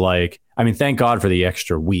seems like, I mean, thank God for the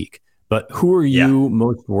extra week. But who are you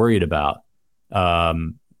most worried about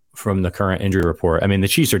from the current injury report? I mean, the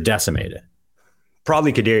Chiefs are decimated.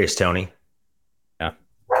 Probably Kadarius Toney. Yeah.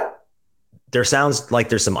 There sounds like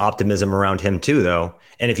there's some optimism around him too, though.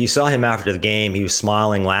 And if you saw him after the game, he was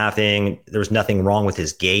smiling, laughing. There was nothing wrong with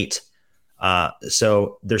his gait.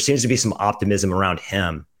 So there seems to be some optimism around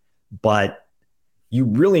him. But you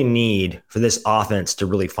really need for this offense to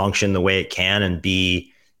really function the way it can and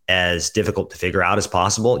be as difficult to figure out as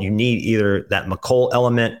possible. You need either that Mecole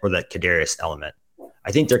element or that Kadarius element.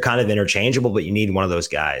 I think they're kind of interchangeable, but you need one of those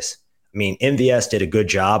guys. I mean, MVS did a good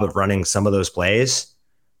job of running some of those plays,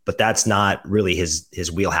 but that's not really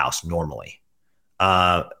his wheelhouse normally.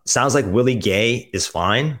 Sounds like Willie Gay is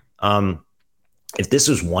fine. If this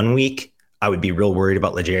was 1 week, I would be real worried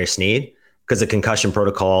about L'Jarius Sneed because the concussion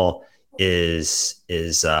protocol is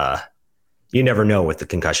you never know with the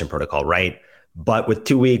concussion protocol, right? But with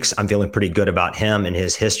 2 weeks, I'm feeling pretty good about him and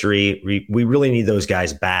his history. We really need those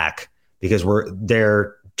guys back because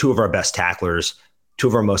they're two of our best tacklers, two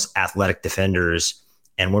of our most athletic defenders.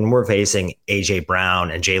 And when we're facing A.J.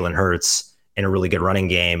 Brown and Jalen Hurts in a really good running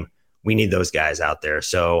game, we need those guys out there.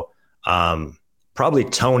 So probably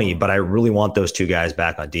Toney, but I really want those two guys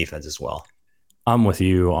back on defense as well. I'm with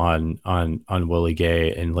you on Willie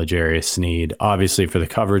Gay and L'Jarius Sneed, obviously for the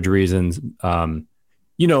coverage reasons.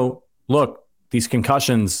 Look, these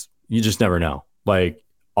concussions, you just never know. Like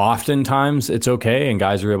oftentimes it's okay and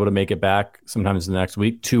guys are able to make it back sometimes the next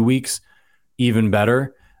week, 2 weeks, even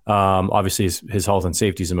better. Obviously his health and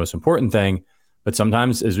safety is the most important thing, but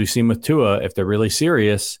sometimes, as we've seen with Tua, if they're really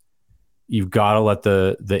serious, you've got to let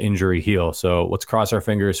the injury heal. So let's cross our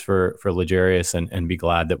fingers for L'Jarius and be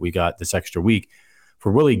glad that we got this extra week.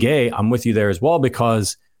 For Willie Gay, I'm with you there as well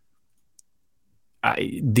because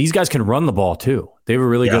these guys can run the ball too. They have a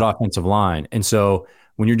really good offensive line. And so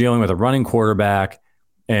when you're dealing with a running quarterback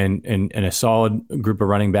and a solid group of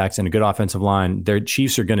running backs and a good offensive line, their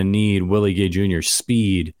Chiefs are going to need Willie Gay Jr.'s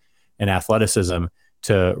speed and athleticism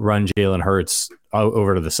to run Jalen Hurts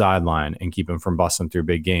over to the sideline and keep him from busting through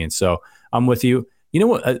big gains. So I'm with you. You know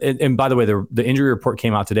what? And by the way, the injury report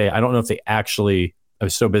came out today. I don't know if they actually, I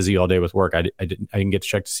was so busy all day with work. I didn't get to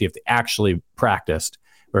check to see if they actually practiced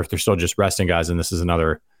or if they're still just resting guys. And this is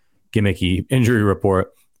another gimmicky injury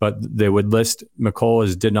report, but they would list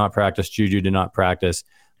Mecole did not practice. Juju did not practice.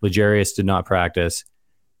 L'Jarius did not practice.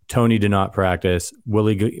 Toney did not practice.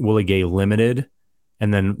 Willie Gay limited.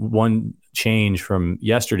 And then one change from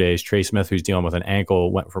yesterday's, Trey Smith, who's dealing with an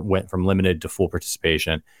ankle, went from limited to full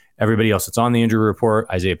participation. Everybody else that's on the injury report,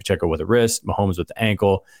 Isaiah Pacheco with a wrist, Mahomes with the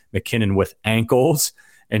ankle, McKinnon with ankles,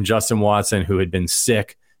 and Justin Watson, who had been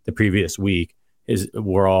sick the previous week,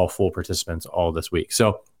 were all full participants all this week.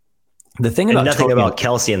 So the thing about nothing about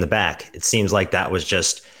Kelsey in the back. It seems like that was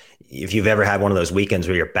just, if you've ever had one of those weekends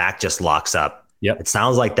where your back just locks up. Yep. It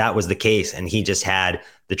sounds like that was the case. And he just had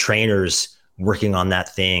the trainers working on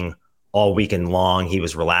that thing all weekend long. He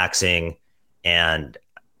was relaxing. And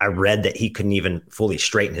I read that he couldn't even fully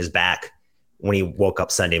straighten his back when he woke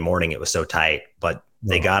up Sunday morning. It was so tight, but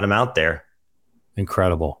they got him out there.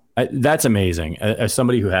 Incredible. That's amazing. As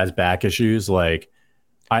somebody who has back issues, when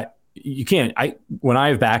I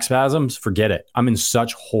have back spasms, forget it. I'm in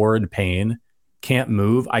such horrid pain, can't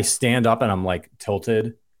move. I stand up and I'm like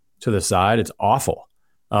tilted to the side. It's awful.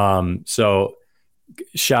 So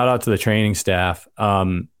shout out to the training staff.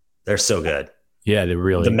 They're so good. Yeah, they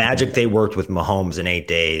really. The magic they worked with Mahomes in 8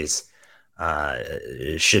 days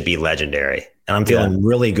should be legendary. And I'm feeling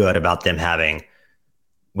really good about them having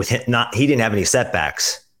with him, he didn't have any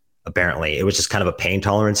setbacks. Apparently, it was just kind of a pain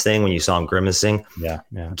tolerance thing when you saw him grimacing. Yeah.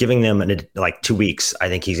 Giving them like 2 weeks, I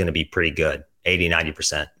think he's going to be pretty good,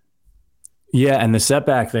 80-90%. Yeah, and the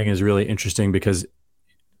setback thing is really interesting because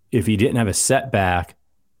if he didn't have a setback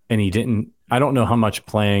and I don't know how much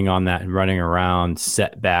playing on that and running around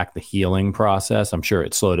set back the healing process. I'm sure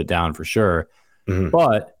it slowed it down for sure. Mm-hmm.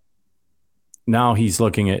 But now he's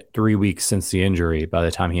looking at 3 weeks since the injury by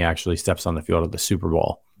the time he actually steps on the field of the Super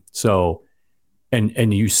Bowl. So,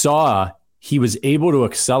 and you saw he was able to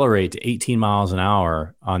accelerate to 18 miles an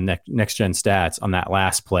hour on next gen stats on that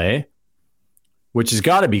last play, which has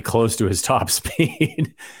got to be close to his top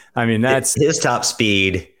speed. I mean, that's his top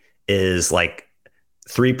speed is like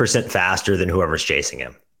 3% faster than whoever's chasing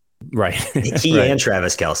him. Right. He right. And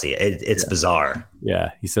Travis Kelce. It's bizarre.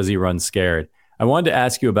 Yeah. He says he runs scared. I wanted to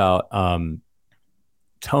ask you about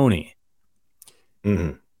Tony,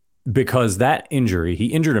 because that injury, he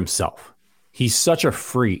injured himself. He's such a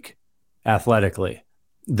freak athletically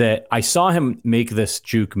that I saw him make this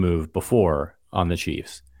juke move before on the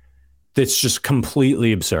Chiefs. That's just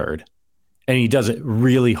completely absurd. And he does it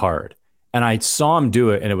really hard. And I saw him do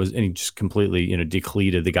it and he just completely,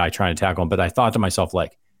 decleated the guy trying to tackle him. But I thought to myself,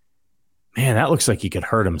 like, man, that looks like he could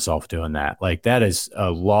hurt himself doing that. Like, that is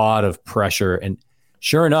a lot of pressure. And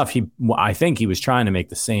sure enough, I think he was trying to make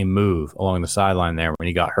the same move along the sideline there when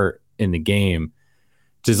he got hurt in the game.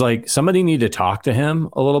 Does like somebody need to talk to him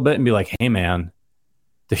a little bit and be like, hey man,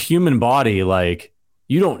 the human body, like,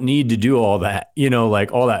 you don't need to do all that,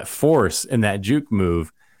 like all that force in that juke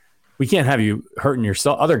move. We can't have you hurting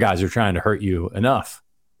yourself. Other guys are trying to hurt you enough.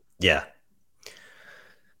 Yeah.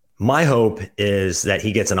 My hope is that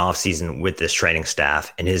he gets an offseason with this training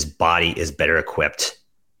staff and his body is better equipped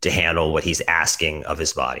to handle what he's asking of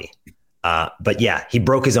his body. But yeah, he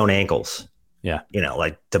broke his own ankles. Yeah.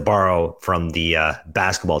 Like to borrow from the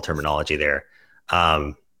basketball terminology there.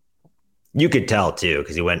 You could tell too,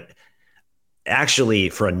 because he went actually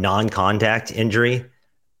for a non-contact injury.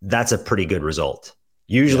 That's a pretty good result.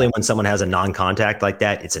 Usually when someone has a non-contact like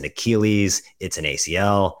that, it's an Achilles, it's an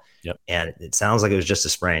ACL. Yep. And it sounds like it was just a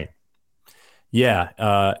sprain.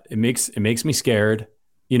 Yeah. It makes me scared.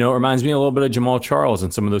 It reminds me a little bit of Jamal Charles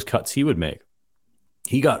and some of those cuts he would make.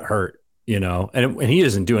 He got hurt, and he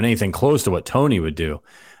isn't doing anything close to what Tony would do.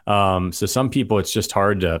 So some people, it's just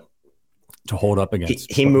hard to hold up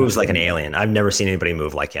against. He moves like an alien. I've never seen anybody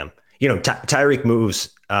move like him. Tyreek moves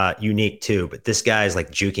unique too, but this guy's like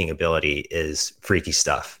juking ability is freaky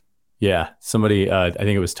stuff. Yeah. Somebody, I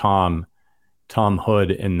think it was Tom Hood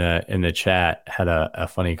in the chat had a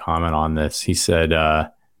funny comment on this. He said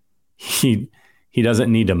he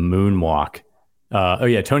doesn't need to moonwalk.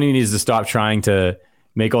 Tony needs to stop trying to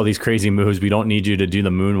make all these crazy moves. We don't need you to do the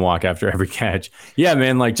moonwalk after every catch. Yeah,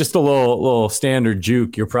 man, like just a little standard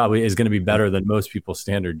juke, you're probably is going to be better than most people's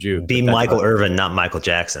standard juke. Be Michael Irvin, not Michael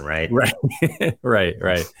Jackson, right? Right.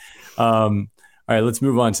 right. All right, let's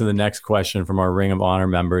move on to the next question from our Ring of Honor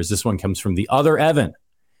members. This one comes from the other Evan.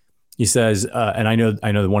 He says, and I know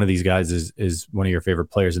that one of these guys is one of your favorite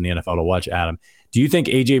players in the NFL to watch, Adam. Do you think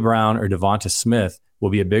A.J. Brown or Devonta Smith will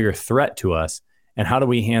be a bigger threat to us? And how do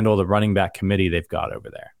we handle the running back committee they've got over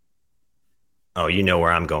there? Oh, you know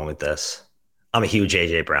where I'm going with this. I'm a huge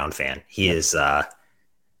A.J. Brown fan. He is, I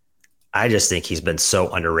just think he's been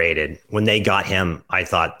so underrated. When they got him, I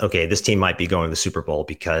thought, okay, this team might be going to the Super Bowl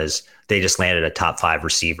because they just landed a top 5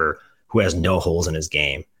 receiver who has no holes in his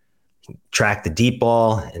game. Track the deep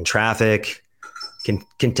ball in traffic,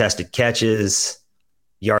 contested catches,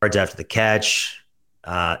 yards after the catch.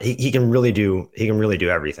 He can really do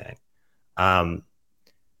everything.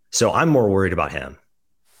 So I'm more worried about him.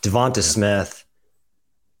 Devonta Smith,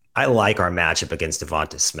 I like our matchup against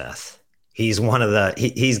Devonta Smith. He's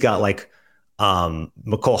he's got like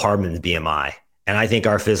McCole Hardman's BMI. And I think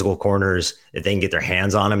our physical corners, if they can get their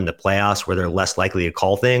hands on him in the playoffs where they're less likely to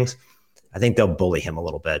call things, I think they'll bully him a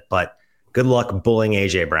little bit. But good luck bullying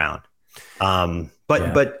A.J. Brown.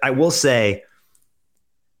 But I will say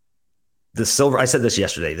I said this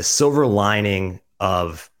yesterday, the silver lining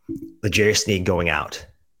of the Jerry Sneed going out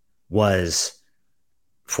was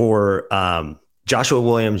for Joshua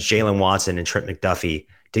Williams, Jalen Watson, and Trent McDuffie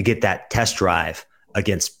to get that test drive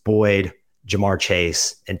against Boyd, Jamar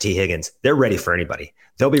Chase, and T. Higgins. They're ready for anybody.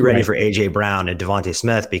 They'll be ready for A.J. Brown and Devonta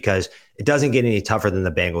Smith because it doesn't get any tougher than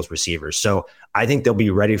the Bengals receivers. So I think they'll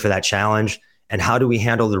be ready for that challenge. And how do we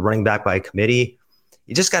handle the running back by committee?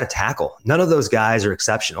 You just got to tackle. None of those guys are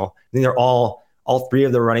exceptional. I mean, they're all 3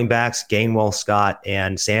 of the running backs, Gainwell, Scott,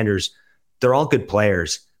 and Sanders, they're all good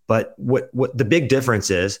players. But what the big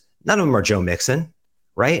difference is, none of them are Joe Mixon,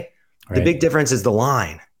 right? The big difference is the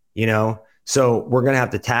line. So we're going to have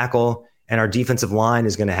to tackle, and our defensive line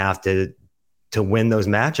is going to have to win those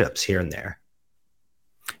matchups here and there.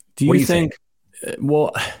 Do you think?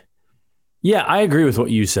 Well, yeah, I agree with what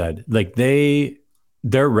you said. Like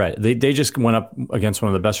they're ready. They just went up against one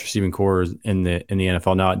of the best receiving corps in the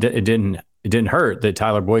NFL. Now it didn't hurt that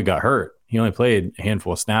Tyler Boyd got hurt. He only played a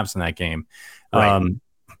handful of snaps in that game. Right.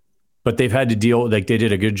 But they've had to deal. Like they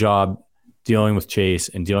did a good job dealing with Chase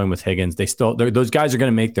and dealing with Higgins. Those guys are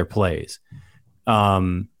going to make their plays.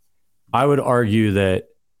 I would argue that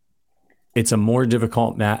it's a more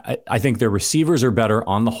difficult match. I think their receivers are better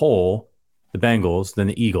on the whole, the Bengals, than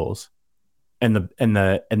the Eagles, and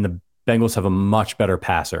the Bengals have a much better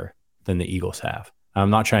passer than the Eagles have. I'm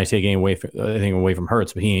not trying to take anything away from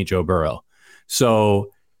Hurts, but he ain't Joe Burrow.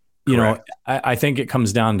 So, you Correct. Know, I think it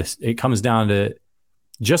comes down to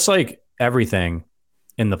just like everything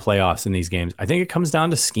in the playoffs in these games. I think it comes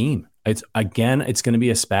down to scheme. It's going to be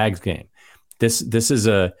a Spags game. This is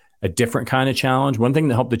a different kind of challenge. One thing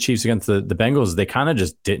that helped the Chiefs against the Bengals is they kind of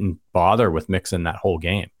just didn't bother with Mixon that whole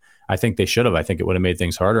game. I think they should have. I think it would have made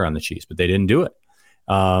things harder on the Chiefs, but they didn't do it.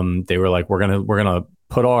 They were like, we're gonna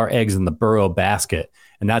put all our eggs in the Burrow basket,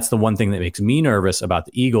 and that's the one thing that makes me nervous about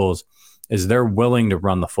the Eagles is they're willing to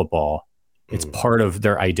run the football. It's part of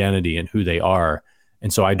their identity and who they are,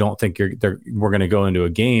 and so I don't think we're going to go into a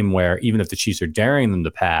game where even if the Chiefs are daring them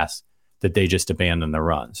to pass, that they just abandon the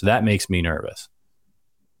run. So that makes me nervous.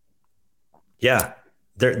 Yeah,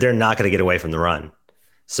 they're not going to get away from the run.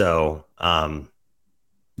 So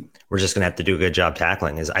we're just going to have to do a good job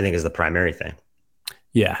tackling. I think is the primary thing.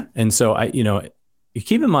 Yeah, and so you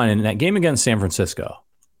keep in mind in that game against San Francisco,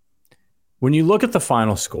 when you look at the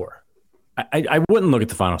final score, I wouldn't look at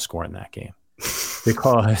the final score in that game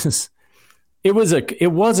because it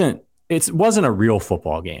wasn't a real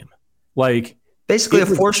football game. Like basically a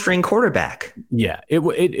 4-string quarterback. Yeah, it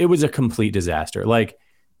was a complete disaster. Like,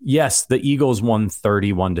 yes, the Eagles won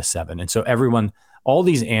 31-7, and so all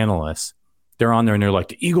these analysts, they're on there and they're like,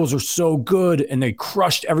 the Eagles are so good and they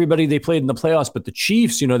crushed everybody they played in the playoffs. But the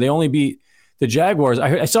Chiefs, they only beat the Jaguars.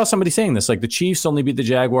 I saw somebody saying this, like the Chiefs only beat the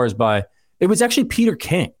Jaguars by, it was actually Peter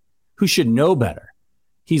King, who should know better.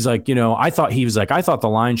 He's like, I thought the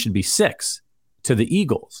line should be 6 to the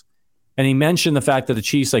Eagles. And he mentioned the fact that the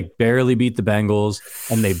Chiefs like barely beat the Bengals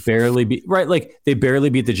and they barely beat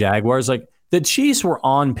the Jaguars. Like the Chiefs were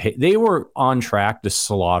they were on track to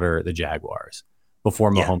slaughter the Jaguars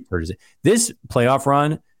before Mahomes hurt his. This playoff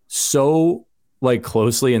run so like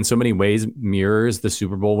closely in so many ways mirrors the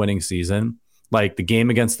Super Bowl winning season. Like the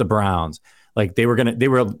game against the Browns, like they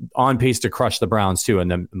were on pace to crush the Browns too.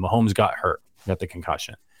 And then Mahomes got hurt, got the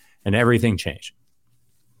concussion, and everything changed.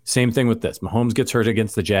 Same thing with this. Mahomes gets hurt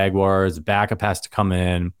against the Jaguars. Backup has to come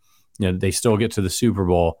in. They still get to the Super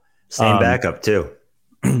Bowl. Same backup too.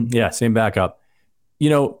 Yeah, same backup.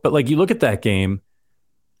 But like you look at that game,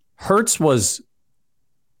 Hurts was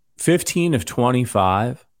 15 of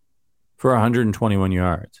 25 for 121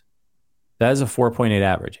 yards. That is a 4.8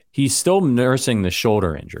 average. He's still nursing the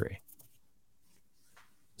shoulder injury.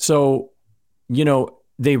 So,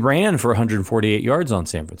 they ran for 148 yards on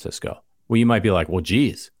San Francisco. Well, you might be like, well,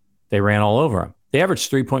 geez, they ran all over him. They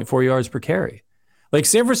averaged 3.4 yards per carry. Like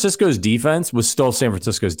San Francisco's defense was still San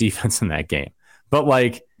Francisco's defense in that game. But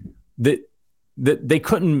like they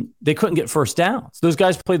couldn't get first downs. Those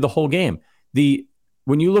guys played the whole game.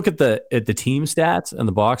 When you look at the team stats and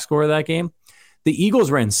the box score of that game, the Eagles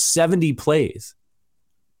ran 70 plays.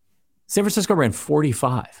 San Francisco ran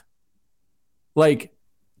 45. Like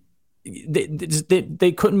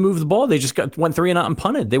they couldn't move the ball. They just went 3 and out and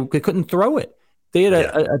punted. They couldn't throw it. They had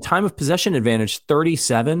a time of possession advantage,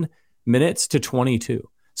 37 minutes to 22.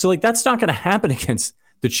 So like that's not going to happen against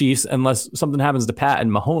the Chiefs unless something happens to Pat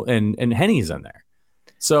and Mahomes and Henny's in there.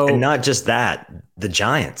 So and not just that, the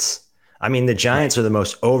Giants. I mean, the Giants are the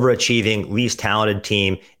most overachieving, least talented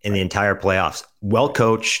team in the entire playoffs. Well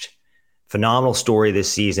coached, phenomenal story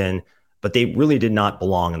this season, but they really did not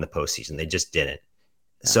belong in the postseason. They just didn't.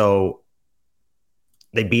 Yeah. So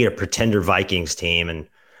they beat a pretender Vikings team, and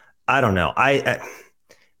I don't know.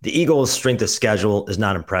 The Eagles' strength of schedule is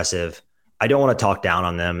not impressive. I don't want to talk down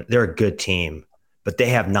on them. They're a good team, but they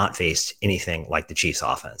have not faced anything like the Chiefs'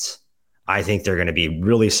 offense. I think they're going to be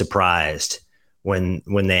really surprised when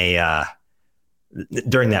they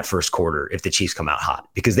during that first quarter if the Chiefs come out hot,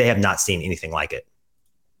 because they have not seen anything like it.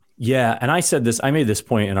 Yeah, and I made this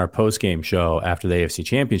point in our post-game show after the AFC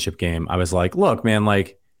Championship game. I was like, look, man,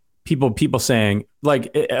 like people saying,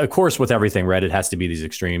 like, of course with everything, right, it has to be these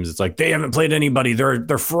extremes. It's like they haven't played anybody,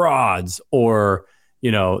 they're frauds, or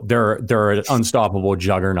they're an unstoppable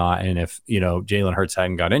juggernaut, and if Jalen Hurts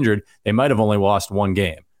hadn't got injured, they might have only lost one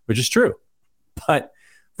game, which is true. But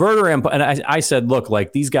Verderame, and I said, look,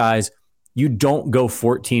 like these guys, you don't go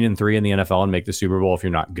 14-3 in the NFL and make the Super Bowl if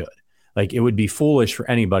you're not good. Like it would be foolish for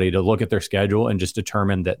anybody to look at their schedule and just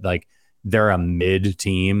determine that like they're a mid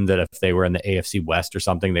team, that if they were in the AFC West or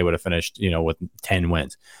something, they would have finished, with 10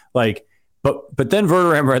 wins. Like, but then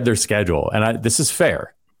Verderame read their schedule, and this is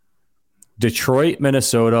fair. Detroit,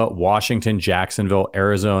 Minnesota, Washington, Jacksonville,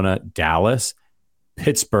 Arizona, Dallas,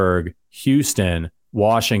 Pittsburgh, Houston,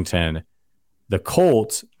 Washington, the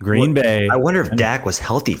Colts, Green Bay. I wonder if Dak was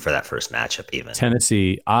healthy for that first matchup even.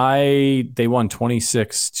 Tennessee. They won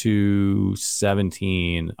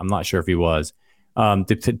 26-17. I'm not sure if he was.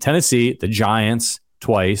 Tennessee, the Giants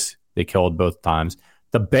twice. They killed both times.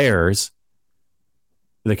 The Bears,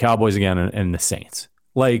 the Cowboys again, and the Saints.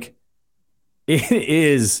 Like, it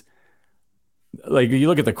is... Like, you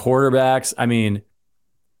look at the quarterbacks, I mean,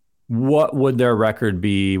 what would their record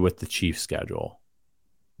be with the Chiefs' schedule?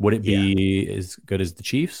 Would it be as good as the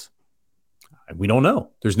Chiefs? We don't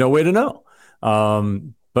know. There's no way to know.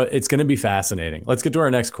 But it's going to be fascinating. Let's get to our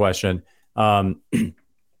next question.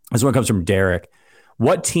 This one comes from Derek.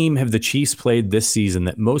 What team have the Chiefs played this season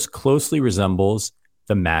that most closely resembles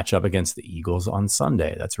the matchup against the Eagles on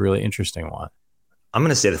Sunday? That's a really interesting one. I'm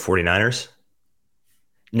going to say the 49ers.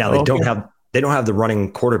 Now, they don't have the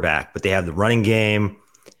running quarterback, but they have the running game,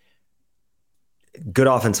 good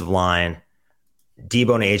offensive line.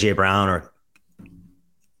 Debo and A.J. Brown are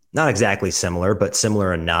not exactly similar, but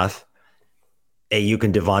similar enough. Ayuk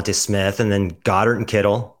and Devonta Smith, and then Goddard and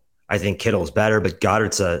Kittle. I think Kittle's better, but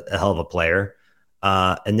Goddard's a hell of a player.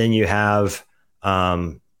 And then you have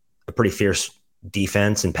a pretty fierce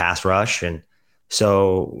defense and pass rush. And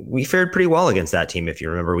so we fared pretty well against that team. If you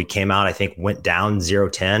remember, we came out, I think, went down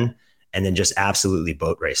 0-10. And then just absolutely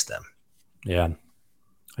boat raced them. Yeah.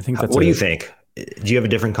 I think What do you think? Do you have a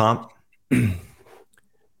different comp?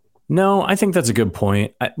 No, I think that's a good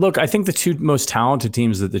point. Look, I think the two most talented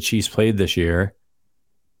teams that the Chiefs played this year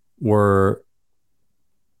were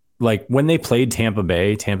like when they played Tampa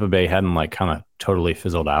Bay hadn't like kind of totally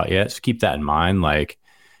fizzled out yet. So keep that in mind. Like,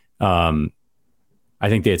 I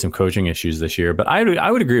think they had some coaching issues this year, but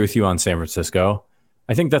I would agree with you on San Francisco.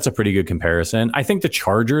 I think that's a pretty good comparison. I think the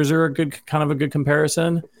Chargers are a good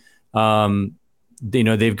comparison.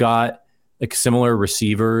 They've got like similar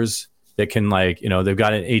receivers that can like, they've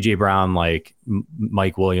got an A.J. Brown, like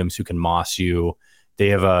Mike Williams, who can moss you. They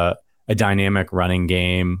have a dynamic running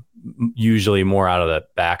game, usually more out of the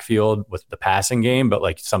backfield with the passing game, but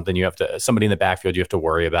like somebody in the backfield you have to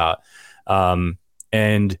worry about.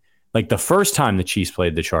 And like the first time the Chiefs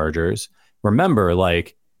played the Chargers, remember,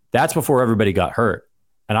 like that's before everybody got hurt.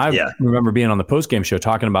 And I remember being on the postgame show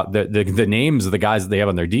talking about the names of the guys that they have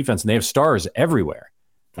on their defense, and they have stars everywhere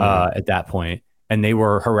at that point. And they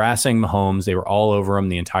were harassing Mahomes. They were all over him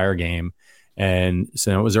the entire game. And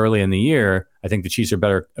so it was early in the year. I think the Chiefs are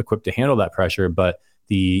better equipped to handle that pressure. But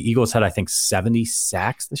the Eagles had, I think, 70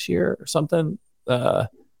 sacks this year or something. A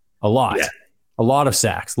lot. Yeah. A lot of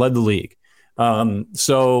sacks. Led the league.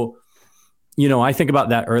 So, I think about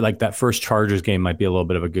that, or like that first Chargers game might be a little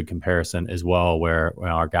bit of a good comparison as well, where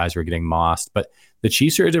our guys were getting mossed. But the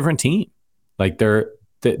Chiefs are a different team. Like they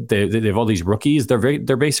have all these rookies.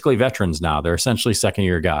 They're basically veterans now. They're essentially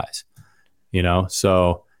second-year guys.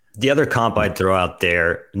 So the other comp I'd throw out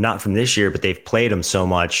there, not from this year, but they've played them so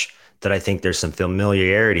much that I think there's some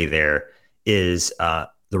familiarity there, is the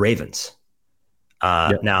Ravens.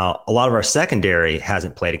 Now, a lot of our secondary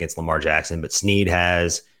hasn't played against Lamar Jackson, but Snead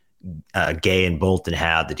has. Gay and Bolton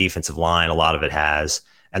have. The defensive line, a lot of it has,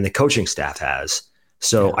 and the coaching staff has.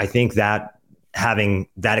 So I think that having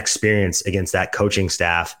that experience against that coaching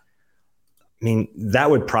staff, I mean,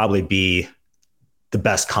 that would probably be the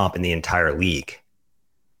best comp in the entire league.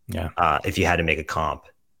 Yeah. If you had to make a comp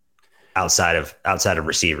outside of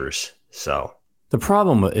receivers. So the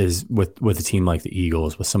problem is with a team like the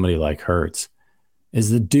Eagles, with somebody like Hurts,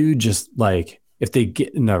 is the dude just like, if they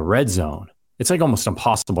get in the red zone, it's like almost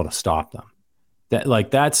impossible to stop them. They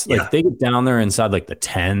get down there inside like the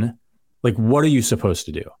 10. Like, what are you supposed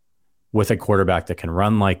to do with a quarterback that can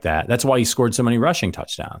run like that? That's why he scored so many rushing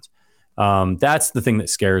touchdowns. That's the thing that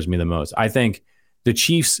scares me the most. I think the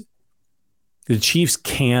Chiefs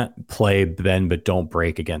can't play bend but don't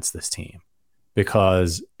break against this team,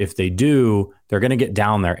 because if they do, they're going to get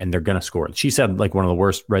down there and they're going to score. The Chiefs had like one of the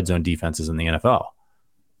worst red zone defenses in the NFL.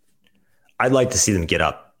 I'd like to see them get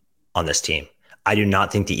up on this team. I do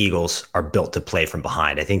not think the Eagles are built to play from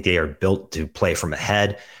behind. I think they are built to play from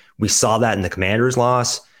ahead. We saw that in the Commanders'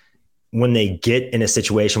 loss. When they get in a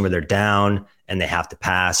situation where they're down and they have to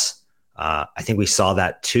pass, I think we saw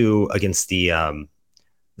that too against the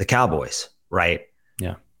Cowboys, right?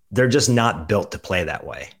 Yeah. they're just not built to play that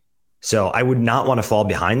way. So I would not want to fall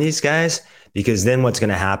behind these guys, because then what's going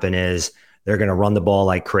to happen is they're going to run the ball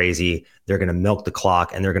like crazy. They're going to milk the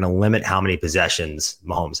clock, and they're going to limit how many possessions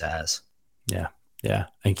Mahomes has. Yeah. Yeah.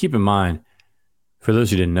 And keep in mind, for those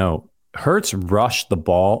who didn't know, Hurts rushed the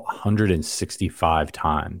ball 165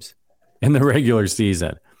 times in the regular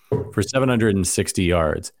season for 760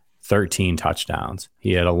 yards, 13 touchdowns.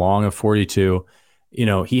 He had a long of 42. You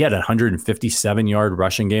know, he had a 157-yard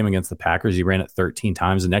rushing game against the Packers. He ran it 13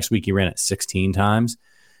 times. The next week, he ran it 16 times.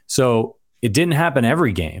 So it didn't happen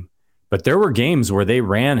every game, but there were games where they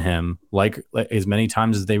ran him like as many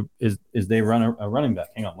times as they run a running back.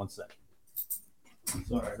 Hang on one second.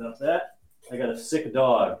 Sorry about that. I got a sick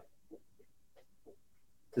dog.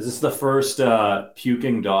 Is this the first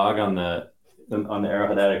puking dog on the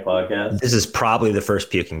Arrowhead Addict podcast? This is probably the first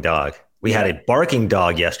puking dog. We had a barking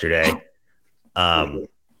dog yesterday. With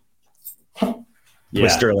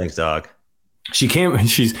Sterling's dog. She came.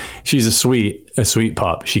 She's a sweet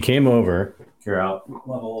pup. She came over. Here, out. We'll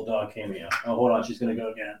have a little dog cameo. Oh, hold on. She's gonna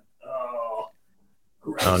go again. Oh,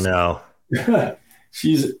 gross. Oh no.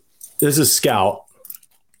 This is Scout,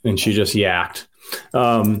 and she just yacked.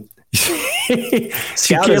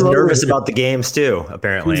 Scout is nervous about the games too,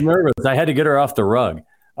 apparently. She's nervous. I had to get her off the rug.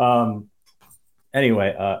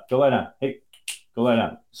 Anyway, go lie down. Hey, go lie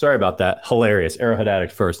down. Sorry about that. Hilarious. Arrowhead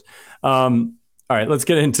Addict first. All right, let's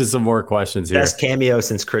get into some more questions here. Best cameo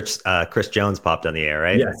since Chris Jones popped on the air,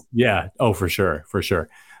 right? Yes. Yeah. Oh, for sure.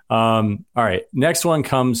 All right. Next one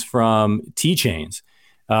comes from T-Chains.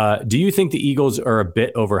 Do you think the Eagles are a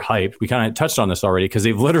bit overhyped? We kind of touched on this already because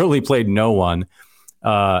they've literally played no one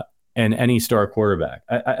and any star quarterback.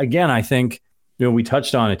 I think, we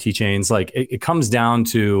touched on it, T-Chains. Like it comes down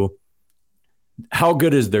to how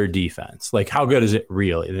good is their defense? Like how good is it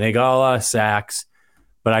really? They got a lot of sacks,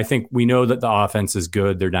 but I think we know that the offense is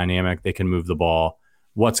good. They're dynamic. They can move the ball.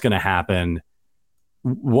 What's going to happen?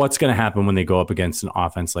 What's going to happen when they go up against an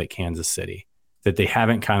offense like Kansas City that they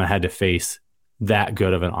haven't kind of had to face that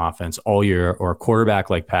good of an offense all year, or a quarterback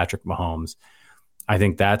like Patrick Mahomes? I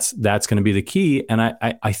think that's going to be the key. And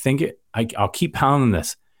I think I'll keep pounding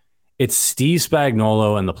this. It's Steve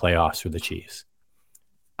Spagnuolo and the playoffs for the Chiefs.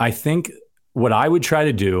 I think what I would try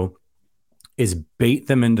to do is bait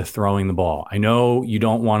them into throwing the ball. I know you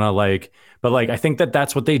don't want to but I think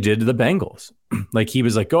that's what they did to the Bengals. He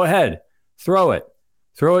was like, go ahead, throw it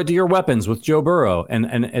to your weapons with Joe Burrow.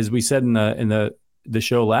 And as we said in the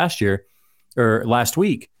show last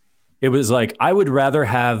week, it was like, I would rather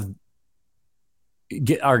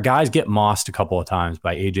our guys get mossed a couple of times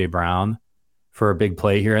by AJ Brown for a big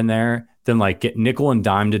play here and there than get nickel and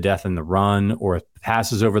dime to death in the run or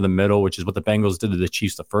passes over the middle, which is what the Bengals did to the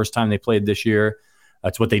Chiefs the first time they played this year.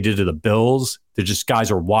 That's what they did to the Bills. They're just,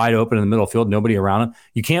 guys are wide open in the middle of the field, nobody around them.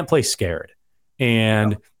 You can't play scared.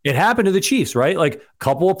 And it happened to the Chiefs, right? A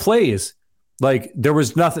couple of plays, there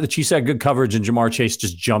was nothing. The Chiefs had good coverage and Jamar Chase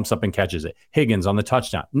just jumps up and catches it. Higgins on the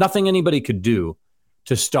touchdown. Nothing anybody could do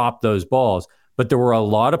to stop those balls. But there were a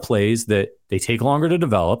lot of plays that they take longer to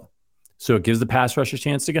develop. So it gives the pass rush a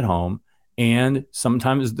chance to get home. And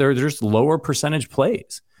sometimes they're just lower percentage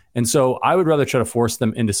plays. And so I would rather try to force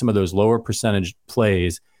them into some of those lower percentage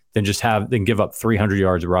plays than give up 300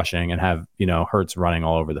 yards rushing and have, Hurts running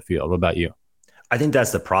all over the field. What about you? I think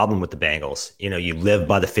that's the problem with the Bengals. You live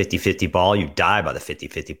by the 50-50 ball, you die by the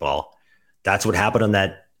 50-50 ball. That's what happened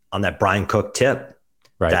on that Brian Cook tip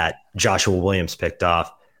that Joshua Williams picked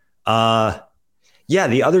off.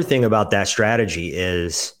 The other thing about that strategy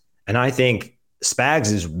is, and I think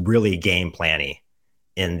Spags is really game planning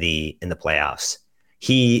in the playoffs.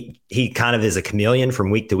 He kind of is a chameleon from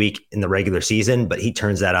week to week in the regular season, but he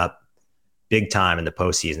turns that up big time in the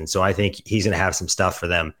postseason. So I think he's going to have some stuff for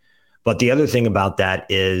them. But the other thing about that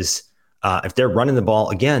is if they're running the ball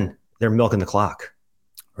again, they're milking the clock.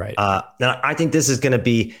 Right. Now I think this is going to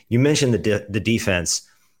be, you mentioned the defense.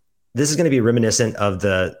 This is going to be reminiscent of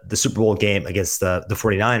the Super Bowl game against the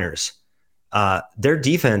 49ers. Their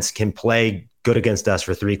defense can play good against us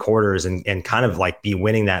for 3 quarters and kind of be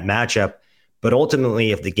winning that matchup. But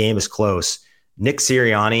ultimately, if the game is close, Nick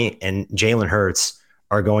Sirianni and Jalen Hurts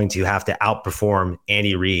are going to have to outperform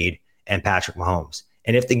Andy Reid and Patrick Mahomes.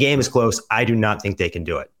 And if the game is close, I do not think they can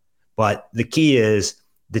do it. But the key is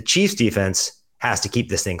the Chiefs defense has to keep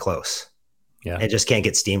this thing close. Yeah. And just can't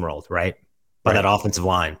get steamrolled, right? By that offensive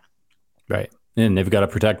line. Right. And they've got to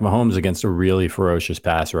protect Mahomes against a really ferocious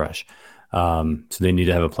pass rush. So they need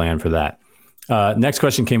to have a plan for that. Next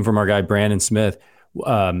question came from our guy, Brandon Smith.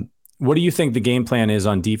 What do you think the game plan is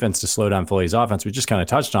on defense to slow down Philly's offense? We just kind of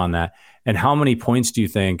touched on that. And how many points do you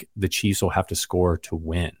think the Chiefs will have to score to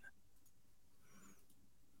win?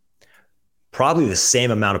 probably the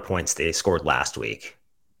same amount of points they scored last week.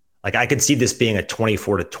 Like I could see this being a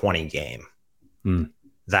 24-20 game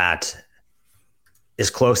that is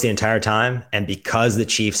close the entire time. And because the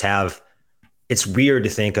Chiefs it's weird to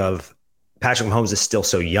think of Patrick Mahomes is still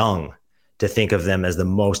so young to think of them as the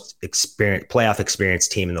most playoff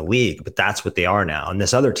experienced team in the league, but that's what they are now. And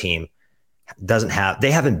this other team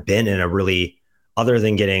they haven't been in a really, other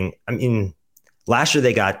than last year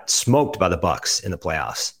they got smoked by the Bucs in the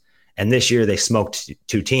playoffs. And this year they smoked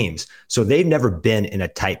two teams. So they've never been in a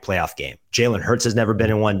tight playoff game. Jalen Hurts has never been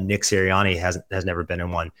in one. Nick Sirianni has never been in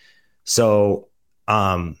one. So,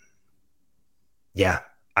 I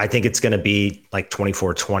think it's going to be like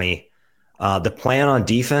 24-20. The plan on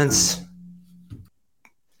defense,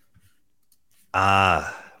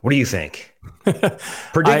 what do you think?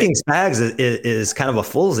 Predicting Spags is kind of a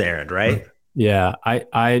fool's errand, right? Yeah,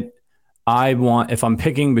 I want, if I'm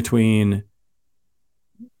picking between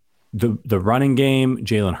the running game,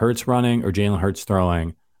 Jalen Hurts running or Jalen Hurts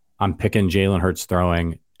throwing, I'm picking Jalen Hurts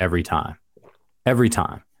throwing every time. Every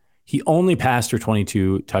time. He only passed for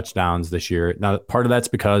 22 touchdowns this year. Now, part of that's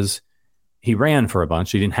because he ran for a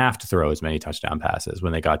bunch. He didn't have to throw as many touchdown passes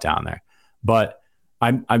when they got down there. But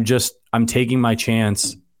I'm taking my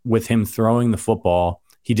chance with him throwing the football.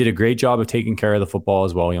 He did a great job of taking care of the football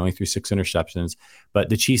as well. He only threw 6 interceptions. But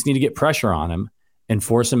the Chiefs need to get pressure on him and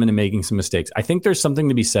force him into making some mistakes. I think there's something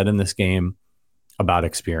to be said in this game about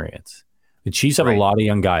experience. The Chiefs have a lot of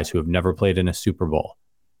young guys who have never played in a Super Bowl,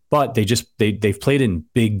 but they've played in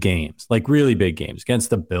big games, like really big games, against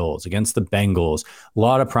the Bills, against the Bengals, a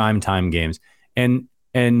lot of primetime games, and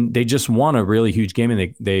they just won a really huge game,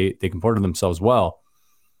 and they comported themselves well.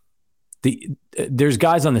 There's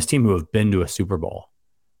guys on this team who have been to a Super Bowl.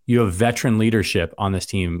 You have veteran leadership on this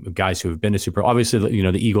team, guys who have been to Super Bowl. Obviously,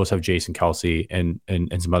 the Eagles have Jason Kelce and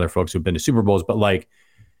some other folks who've been to Super Bowls, but like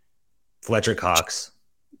Fletcher Cox.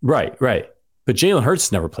 Right. But Jalen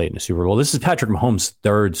Hurts never played in a Super Bowl. This is Patrick Mahomes'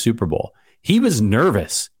 3rd Super Bowl. He was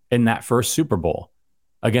nervous in that first Super Bowl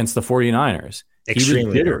against the 49ers.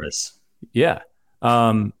 Extremely nervous. Yeah.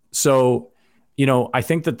 So, I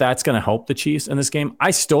think that's going to help the Chiefs in this game.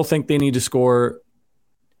 I still think they need to score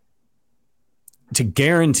to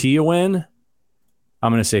guarantee a win.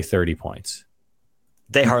 I'm going to say 30 points.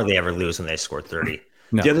 They hardly ever lose when they score 30.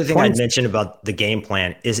 No. The other thing I'd mention about the game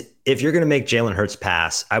plan is if you're going to make Jalen Hurts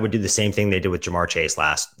pass, I would do the same thing they did with Jamar Chase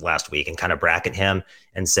last week and kind of bracket him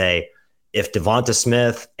and say, if Devonta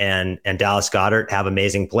Smith and Dallas Goedert have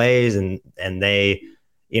amazing plays and they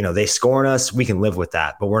score on us, we can live with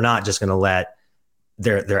that. But we're not just going to let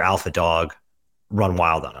their alpha dog run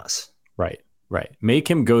wild on us. Right. Make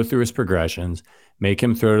him go through his progressions. Make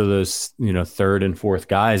him throw to those, 3rd and 4th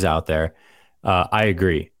guys out there. I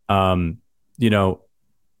agree. I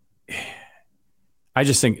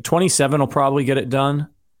just think 27 will probably get it done.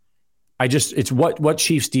 It's what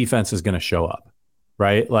Chiefs defense is going to show up,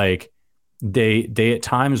 right? Like they at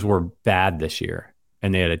times were bad this year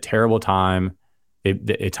and they had a terrible time.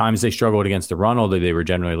 At times they struggled against the run, although they were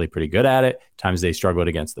generally pretty good at it. At times they struggled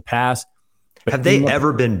against the pass. But have they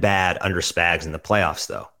ever been bad under Spags in the playoffs,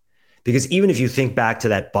 though? Because even if you think back to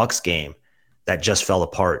that Bucs game that just fell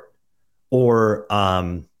apart, or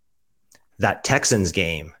that Texans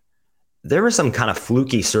game, there were some kind of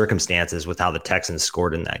fluky circumstances with how the Texans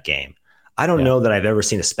scored in that game. I don't know that I've ever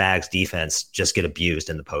seen a Spags defense just get abused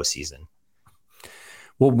in the postseason.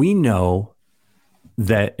 Well, we know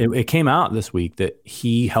that it came out this week that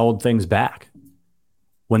he held things back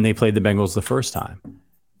when they played the Bengals the first time.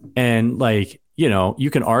 And you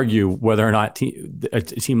can argue whether or not a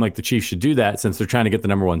team like the Chiefs should do that since they're trying to get the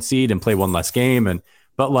number 1 seed and play one less game.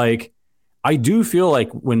 But I do feel like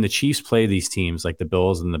when the Chiefs play these teams like the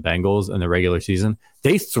Bills and the Bengals in the regular season,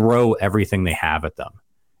 they throw everything they have at them.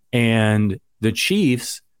 And the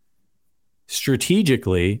Chiefs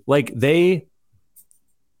strategically, they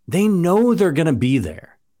know they're going to be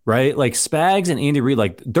there, right? Like Spags and Andy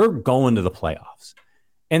Reid, they're going to the playoffs.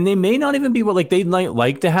 And they may not even be they'd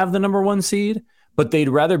like to have the number 1 seed, but they'd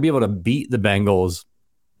rather be able to beat the Bengals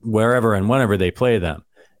wherever and whenever they play them.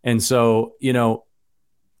 And so,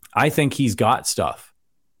 I think he's got stuff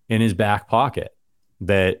in his back pocket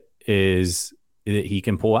that he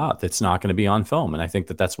can pull out that's not going to be on film. And I think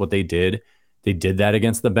that's what they did. They did that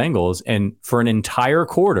against the Bengals. And for an entire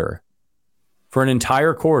quarter,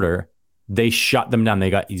 they shut them down. They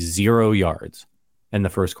got 0 yards in the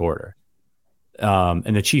first quarter.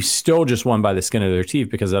 And the Chiefs still just won by the skin of their teeth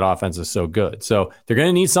because that offense is so good. So they're going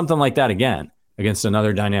to need something like that again against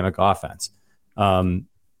another dynamic offense.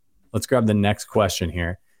 Let's grab the next question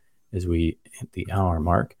here as we hit the hour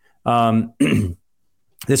mark.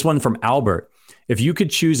 This one from Albert. If you could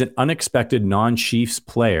choose an unexpected non-Chiefs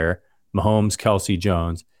player, Mahomes, Kelsey,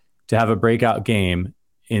 Jones, to have a breakout game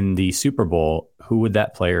in the Super Bowl, who would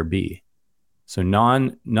that player be? So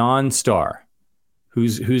non-star.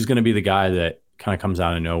 Who's going to be the guy that kind of comes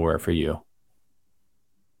out of nowhere for you?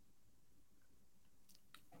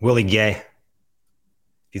 Willie Gay.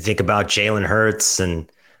 If you think about Jalen Hurts and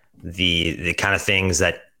the kind of things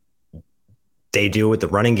that they do with the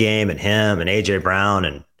running game and him and AJ Brown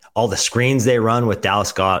and all the screens they run with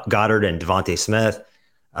Dallas Goedert and Devontae Smith,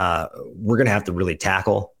 we're going to have to really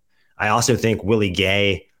tackle. I also think Willie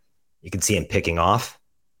Gay, you can see him picking off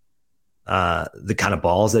the kind of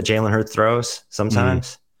balls that Jalen Hurts throws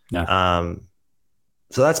sometimes. Yeah.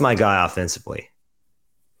 So that's my guy offensively.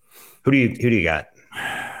 Who do you got?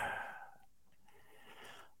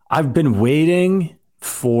 I've been waiting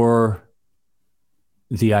for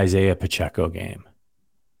the Isaiah Pacheco game.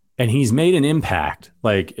 And he's made an impact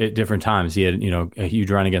like at different times. He had, a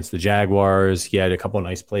huge run against the Jaguars. He had a couple of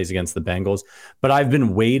nice plays against the Bengals. But I've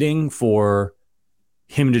been waiting for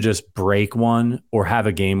him to just break one or have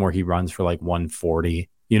a game where he runs for like 140.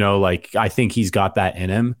 I think he's got that in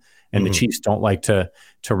him. And the Chiefs don't like to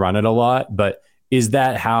run it a lot. But is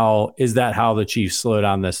that how the Chiefs slow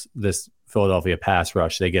down this Philadelphia pass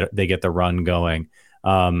rush? They get the run going.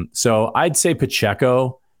 So I'd say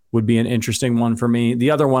Pacheco would be an interesting one for me.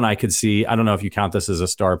 The other one I could see, I don't know if you count this as a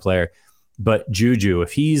star player, but Juju,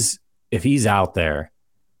 if he's out there,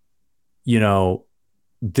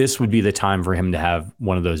 this would be the time for him to have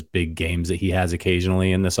one of those big games that he has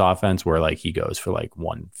occasionally in this offense where like he goes for like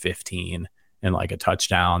 115 and like a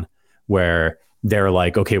touchdown, where they're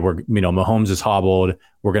like, okay, Mahomes is hobbled.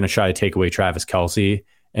 We're going to try to take away Travis Kelce.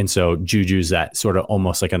 And so Juju's that sort of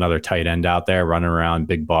almost like another tight end out there running around,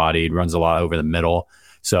 big bodied, runs a lot over the middle.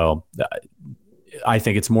 So I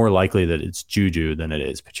think it's more likely that it's Juju than it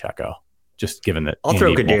is Pacheco, just given that. I'll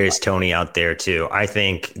throw Kadarius Toney out there too. I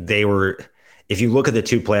think they were, if you look at the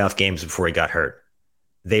 2 playoff games before he got hurt,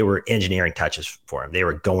 they were engineering touches for him. They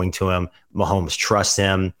were going to him. Mahomes trusts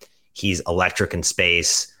him. He's electric in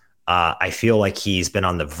space. I feel like he's been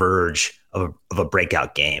on the verge of a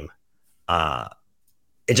breakout game.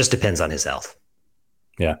 It just depends on his health.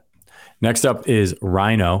 Yeah. Next up is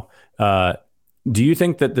Rhino. Do you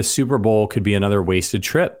think that the Super Bowl could be another wasted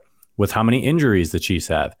trip with how many injuries the Chiefs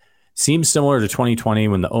have? Seems similar to 2020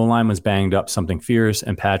 when the O-line was banged up something fierce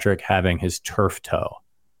and Patrick having his turf toe.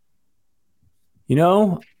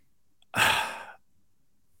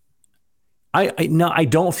 I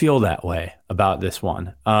don't feel that way about this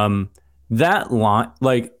one. That line,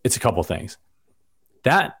 like, it's a couple things.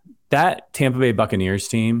 That Tampa Bay Buccaneers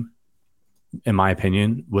team, in my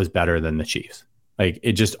opinion, was better than the Chiefs. Like,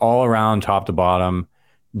 it just all around, top to bottom,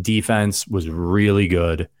 defense was really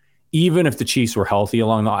good. Even if the Chiefs were healthy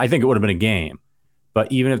I think it would have been a game.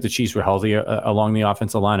 But even if the Chiefs were healthy along the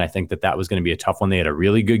offensive line, I think that was going to be a tough one. They had a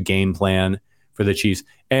really good game plan for the Chiefs.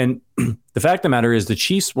 And the fact of the matter is the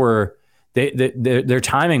Chiefs were, their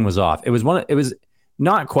timing was off. It was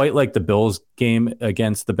not quite like the Bills game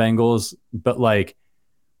against the Bengals, but like,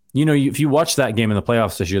 if you watch that game in the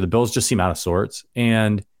playoffs this year, the Bills just seem out of sorts.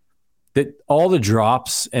 And that all the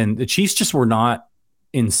drops and the Chiefs just were not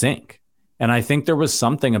in sync. And I think there was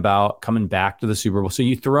something about coming back to the Super Bowl. So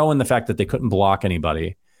you throw in the fact that they couldn't block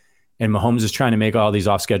anybody and Mahomes is trying to make all these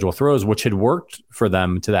off schedule throws, which had worked for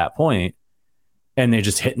them to that point. And they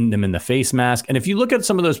just hitting them in the face mask. And if you look at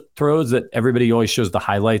some of those throws that everybody always shows the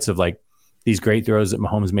highlights of, like these great throws that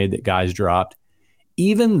Mahomes made that guys dropped,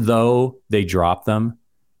 even though they dropped them,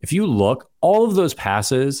 if you look, all of those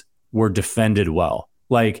passes were defended well.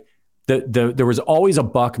 Like, there was always a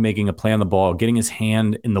Buck making a play on the ball, getting his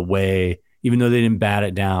hand in the way, even though they didn't bat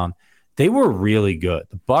it down. They were really good.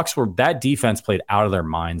 The Bucks that defense played out of their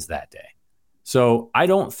minds that day. So I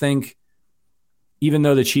don't think, even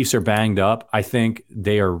though the Chiefs are banged up, I think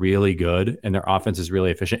they are really good and their offense is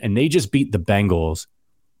really efficient. And they just beat the Bengals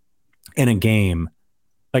in a game.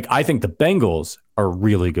 Like, I think the Bengals are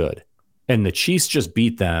really good and the Chiefs just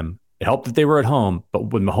beat them. It helped that they were at home,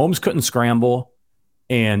 but when Mahomes couldn't scramble,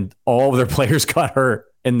 and all of their players got hurt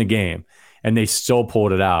in the game, and they still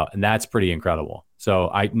pulled it out. And that's pretty incredible. So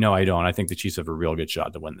I don't. I think the Chiefs have a real good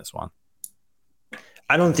shot to win this one.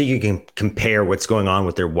 I don't think you can compare what's going on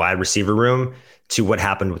with their wide receiver room to what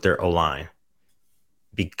happened with their O-line.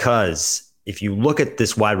 Because if you look at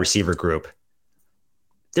this wide receiver group,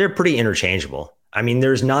 they're pretty interchangeable. I mean,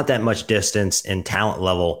 there's not that much distance in talent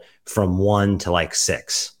level from 1 to like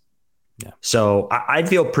 6. Yeah. So I'd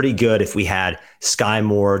feel pretty good if we had Sky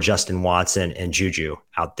Moore, Justin Watson, and Juju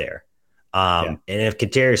out there. And if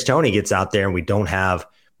Kadarius Toney gets out there and we don't have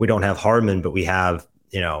Hardman, but we have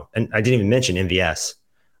and I didn't even mention MVS.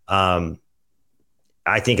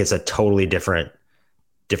 I think it's a totally different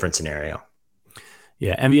scenario.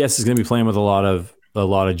 Yeah, MVS is going to be playing with a lot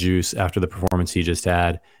of juice after the performance he just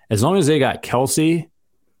had. As long as they got Kelsey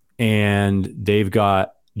and they've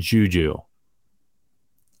got Juju,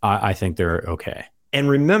 I think they're okay. And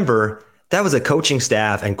remember, that was a coaching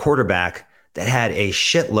staff and quarterback that had a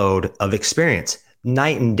shitload of experience,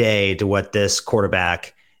 night and day to what this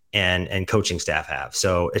quarterback and coaching staff have.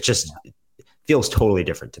 So it just feels totally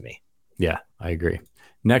different to me. Yeah, I agree.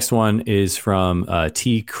 Next one is from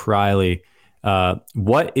T. Criley.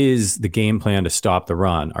 What is the game plan to stop the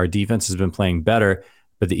run? Our defense has been playing better,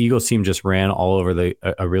 but the Eagles team just ran all over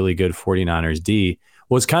a really good 49ers D.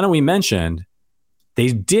 Well, it's kind of, we mentioned, they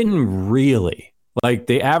didn't really. Like,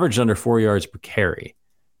 they averaged under 4 yards per carry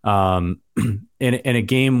in a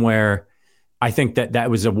game where I think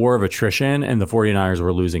that was a war of attrition and the 49ers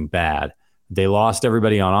were losing bad. They lost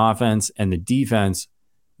everybody on offense and the defense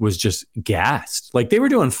was just gassed. Like, they were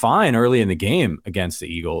doing fine early in the game against the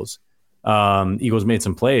Eagles. Eagles made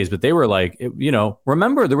some plays, but they were like,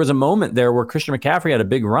 remember there was a moment there where Christian McCaffrey had a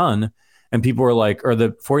big run and people were like, are the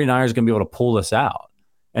 49ers going to be able to pull this out?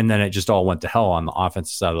 And then it just all went to hell on the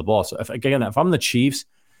offensive side of the ball. So if I'm the Chiefs,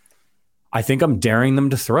 I think I'm daring them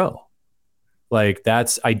to throw. Like,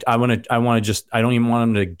 that's, I don't even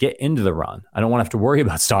want them to get into the run. I don't want to have to worry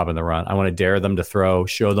about stopping the run. I want to dare them to throw,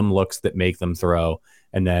 show them looks that make them throw,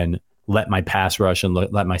 and then let my pass rush and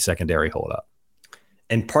let my secondary hold up.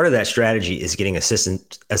 And part of that strategy is getting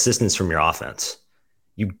assistance from your offense.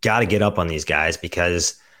 You got to get up on these guys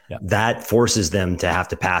because that forces them to have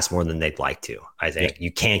to pass more than they'd like to. I think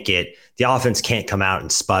you can't the offense can't come out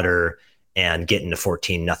and sputter and get into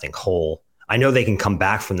 14-0 hole. I know they can come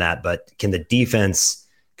back from that, but can the defense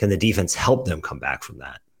help them come back from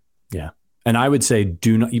that? Yeah. And I would say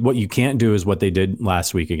what you can't do is what they did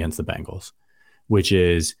last week against the Bengals, which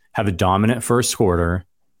is have a dominant first quarter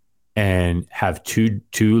and have two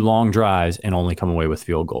long drives and only come away with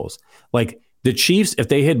field goals. Like, the Chiefs, if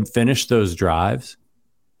they had finished those drives,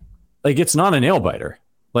 like, it's not a nail biter.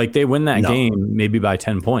 Like, they win that game maybe by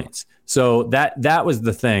 10 points. So that was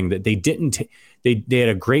the thing that they didn't. They had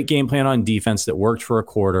a great game plan on defense that worked for a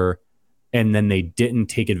quarter, and then they didn't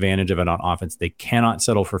take advantage of it on offense. They cannot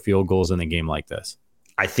settle for field goals in a game like this.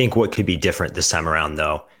 I think what could be different this time around,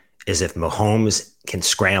 though, is if Mahomes can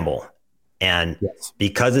scramble. And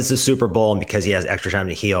because it's a Super Bowl and because he has extra time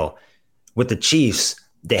to heal, with the Chiefs,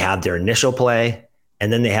 they have their initial play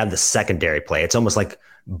and then they have the secondary play. It's almost like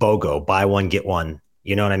BOGO, buy one, get one.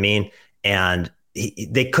 You know what I mean? And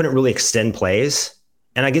they couldn't really extend plays.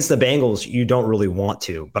 And against the Bengals, you don't really want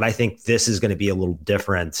to. But I think this is going to be a little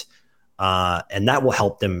different. And that will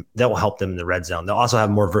help them. That will help them in the red zone. They'll also have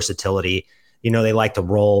more versatility. They like to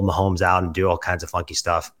roll Mahomes out and do all kinds of funky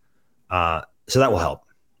stuff. So that will help.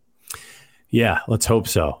 Yeah, let's hope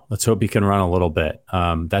so. Let's hope he can run a little bit.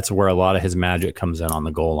 That's where a lot of his magic comes in on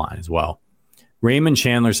the goal line as well. Raymond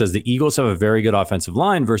Chandler says the Eagles have a very good offensive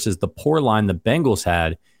line versus the poor line the Bengals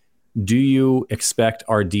had. Do you expect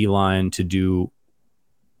our D-line to do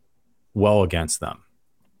well against them?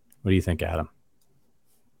 What do you think, Adam?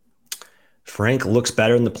 Frank looks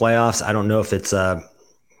better in the playoffs. I don't know if it's if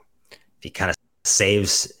he kind of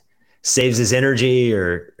saves his energy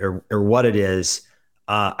or what it is.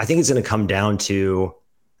 I think it's going to come down to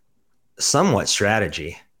somewhat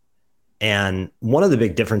strategy. And one of the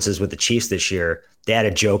big differences with the Chiefs this year, they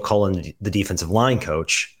added Joe Cullen, the defensive line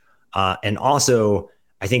coach. And also,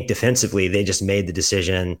 I think defensively, they just made the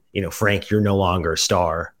decision, Frank, you're no longer a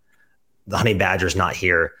star. The Honey Badger's not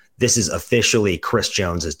here. This is officially Chris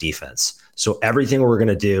Jones's defense. So everything we're going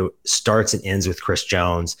to do starts and ends with Chris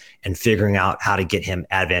Jones and figuring out how to get him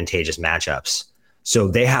advantageous matchups. So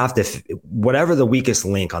they have to, whatever the weakest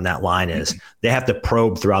link on that line is, they have to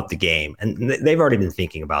probe throughout the game. And they've already been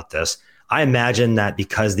thinking about this. I imagine that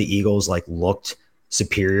because the Eagles looked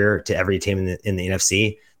superior to every team in the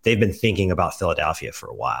NFC, they've been thinking about Philadelphia for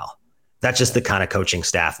a while. That's just the kind of coaching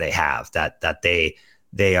staff they have, that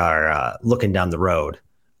they are looking down the road.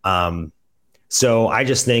 So I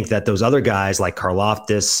just think that those other guys like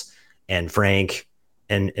Karlaftis and Frank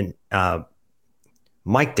and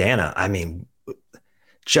Mike Dana,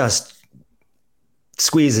 just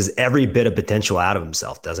squeezes every bit of potential out of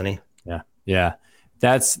himself, doesn't he? Yeah.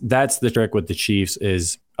 That's the trick with the Chiefs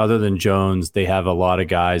is, other than Jones, they have a lot of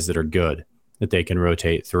guys that are good that they can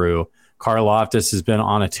rotate through. Karlaftis has been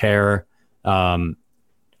on a tear.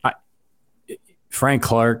 Frank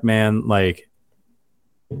Clark, man,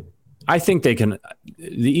 I think they can.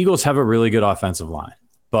 The Eagles have a really good offensive line,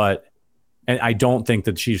 And I don't think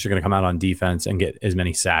the Chiefs are going to come out on defense and get as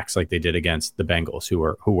many sacks like they did against the Bengals,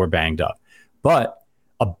 who were banged up. But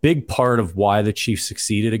a big part of why the Chiefs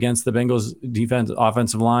succeeded against the Bengals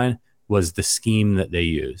offensive line was the scheme that they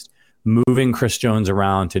used, moving Chris Jones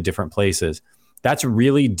around to different places. That's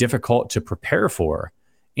really difficult to prepare for.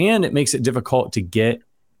 And it makes it difficult to get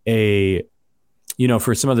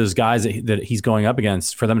for some of those guys that he's going up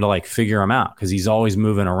against, for them to like figure him out, because he's always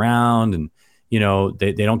moving around and,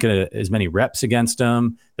 they don't get as many reps against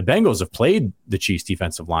him. The Bengals have played the Chiefs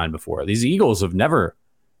defensive line before. These Eagles have never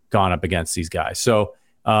gone up against these guys. So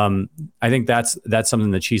I think that's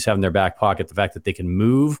something the Chiefs have in their back pocket, the fact that they can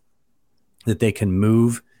move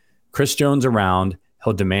Chris Jones around.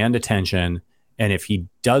 He'll demand attention. And if he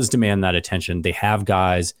does demand that attention, they have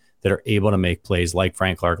guys that are able to make plays like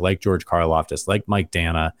Frank Clark, like George Karlaftis, like Mike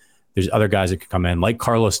Dana. There's other guys that could come in, like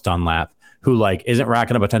Carlos Dunlap, who like isn't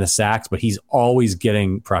racking up a ton of sacks, but he's always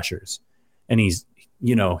getting pressures. And he's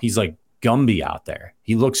like Gumby out there.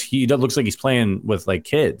 He looks like he's playing with like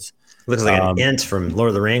kids. Looks like an ant from Lord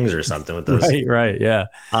of the Rings or something with those. Right. Yeah.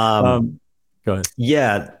 Go ahead.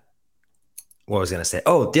 Yeah. What was I going to say?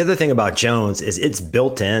 Oh, the other thing about Jones is it's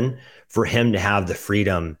built in for him to have the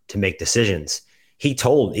freedom to make decisions.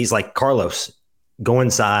 He's like, Carlos, go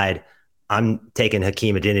inside. I'm taking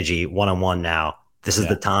Hakeem Adeniji one-on-one now. This is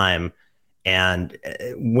the time. And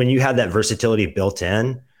when you have that versatility built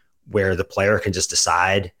in where the player can just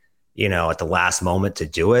decide, at the last moment to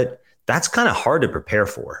do it, that's kind of hard to prepare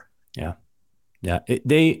for. Yeah. Yeah.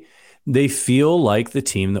 They feel like the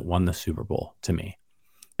team that won the Super Bowl to me.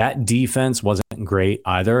 That defense wasn't great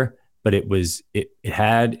either, but it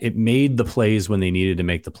made the plays when they needed to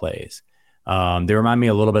make the plays. They remind me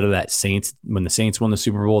a little bit of that Saints, when the Saints won the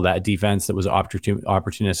Super Bowl, that defense that was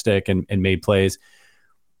opportunistic and made plays.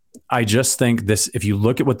 I just think if you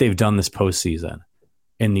look at what they've done this postseason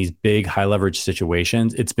in these big high leverage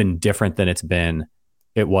situations, it's been different than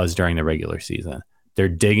it was during the regular season. They're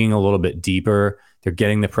digging a little bit deeper. They're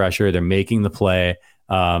getting the pressure. They're making the play.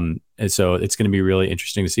 And so it's going to be really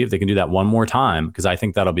interesting to see if they can do that one more time, because I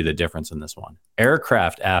think that'll be the difference in this one.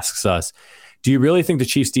 Aircraft asks us, do you really think the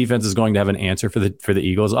Chiefs defense is going to have an answer for the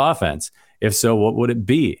Eagles offense? If so, what would it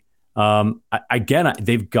be?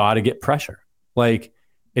 They've got to get pressure. Like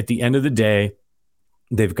at the end of the day,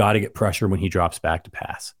 they've got to get pressure when he drops back to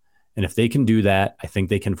pass. And if they can do that, I think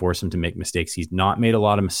they can force him to make mistakes. He's not made a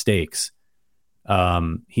lot of mistakes.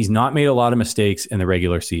 He's not made a lot of mistakes in the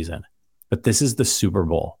regular season, but this is the Super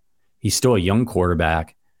Bowl. He's still a young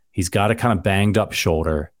quarterback. He's got a kind of banged up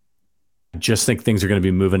shoulder. I just think things are going to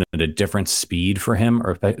be moving at a different speed for him,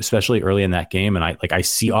 or especially early in that game. And I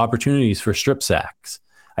see opportunities for strip sacks.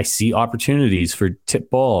 I see opportunities for tip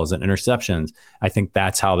balls and interceptions. I think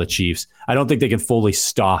that's how the Chiefs, I don't think they can fully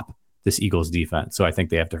stop this Eagles defense. So I think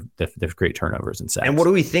they have to create turnovers and sacks. And what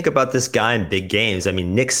do we think about this guy in big games? I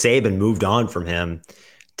mean, Nick Saban moved on from him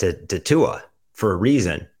to Tua for a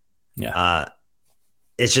reason. Yeah.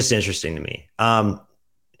 It's just interesting to me.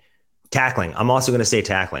 Tackling. I'm also going to say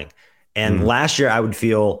tackling. And last year I would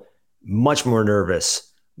feel much more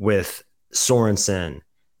nervous with Sorensen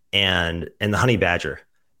and the Honey Badger.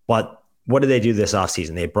 But what did they do this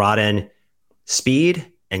offseason? They brought in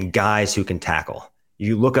speed and guys who can tackle.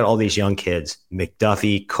 You look at all these young kids,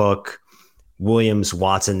 McDuffie, Cook, Williams,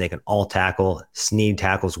 Watson, they can all tackle. Snead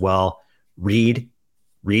tackles well. Reed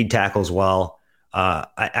tackles well.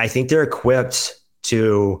 I think they're equipped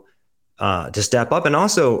to step up. And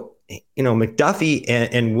also, McDuffie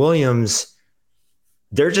and Williams,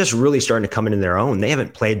 they're just really starting to come into their own. They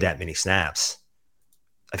haven't played that many snaps.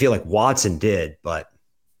 I feel like Watson did, but.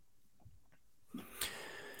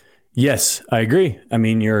 Yes, I agree. I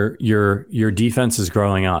mean, your defense is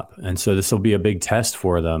growing up, and so this will be a big test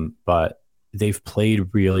for them, but they've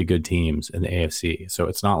played really good teams in the AFC. So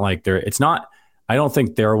it's not like I don't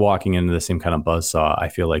think they're walking into the same kind of buzzsaw I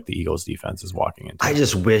feel like the Eagles defense is walking into. I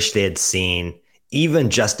just wish they had seen even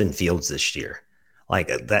Justin Fields this year, like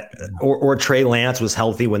that, or Trey Lance was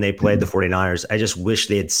healthy when they played the 49ers. I just wish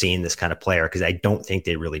they had seen this kind of player, because I don't think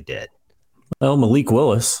they really did. Well, Malik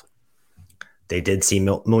Willis. They did see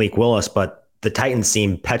Malik Willis, but the Titans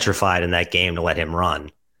seemed petrified in that game to let him run.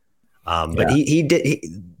 But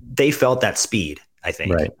they felt that speed, I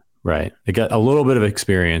think. Right. They got a little bit of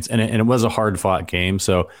experience, and it was a hard fought game.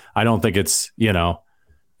 So I don't think it's not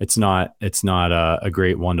a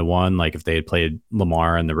great 1-to-1 like if they had played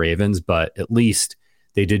Lamar and the Ravens, but at least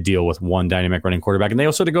they did deal with one dynamic running quarterback, and they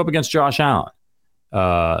also had to go up against Josh Allen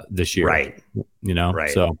this year. Right.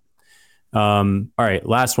 Right. So. All right,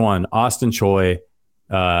 last one. Austin Choi.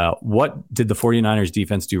 What did the 49ers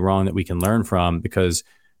defense do wrong that we can learn from? Because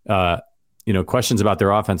questions about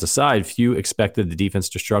their offense aside, few expected the defense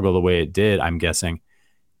to struggle the way it did, I'm guessing.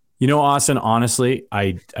 Austin, honestly,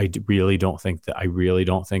 I really don't think that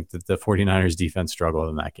the 49ers defense struggled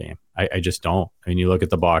in that game. I just don't. I mean, you look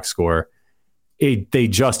at the box score, they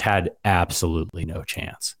just had absolutely no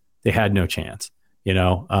chance. They had no chance, in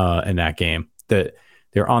that game. That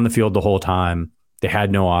they're on the field the whole time. They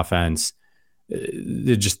had no offense.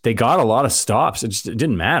 They got a lot of stops. It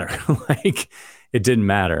didn't matter. It didn't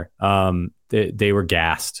matter. They were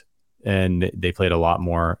gassed, and they played a lot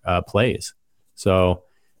more plays. So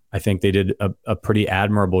I think they did a pretty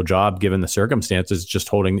admirable job given the circumstances, just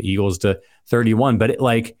holding the Eagles to 31. But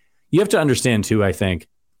you have to understand too, I think,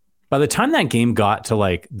 by the time that game got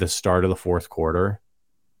to the start of the fourth quarter,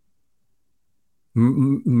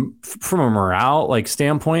 from a morale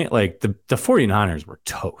standpoint, the 49ers were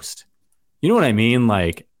toast. You know what I mean?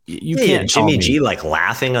 You can't. Jimmy G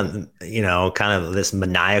laughing on kind of this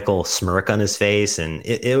maniacal smirk on his face, and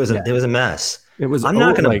it was a mess. I'm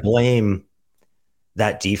not going to blame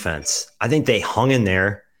that defense. I think they hung in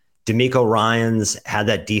there. DeMeco Ryans had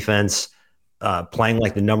that defense playing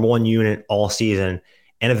like the number one unit all season.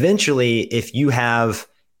 And eventually,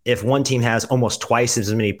 if one team has almost twice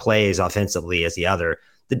as many plays offensively as the other,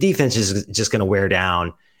 the defense is just going to wear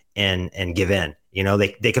down and give in.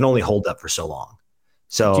 They can only hold up for so long.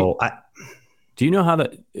 So do you know how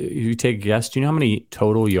to, you take a guess, do you know how many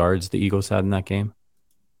total yards the Eagles had in that game?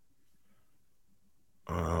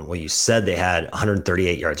 Well, you said they had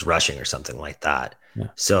 138 yards rushing or something like that. Yeah.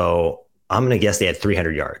 So I'm going to guess they had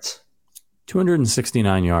 300 yards.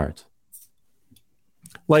 269 yards.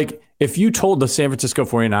 If you told the San Francisco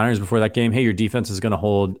 49ers before that game, hey, your defense is going to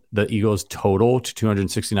hold the Eagles total to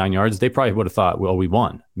 269 yards, they probably would have thought, well, we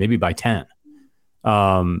won, maybe by 10.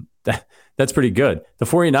 That's pretty good. The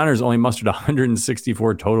 49ers only mustered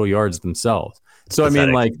 164 total yards themselves. So,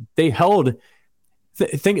 pathetic. I mean, they held...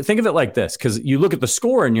 Think of it like this, because you look at the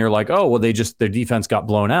score and you're like, oh, well, their defense got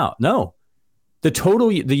blown out. No,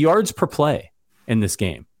 the yards per play in this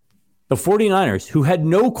game, the 49ers, who had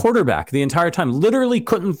no quarterback the entire time, literally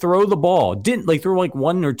couldn't throw the ball, didn't throw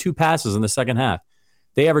one or two passes in the second half.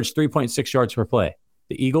 They averaged 3.6 yards per play.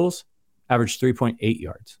 The Eagles averaged 3.8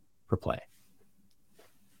 yards per play.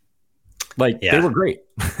 They were great.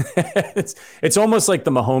 It's almost like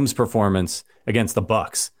the Mahomes performance against the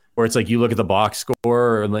Bucs, where it's you look at the box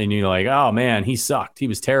score and you're like, oh man, he sucked. He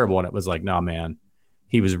was terrible. And it was no, man,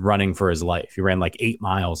 he was running for his life. He ran 8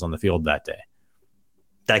 miles on the field that day.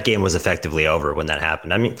 That game was effectively over when that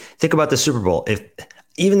happened. I mean, think about the Super Bowl. If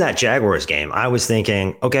even that Jaguars game, I was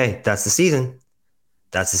thinking, okay, that's the season.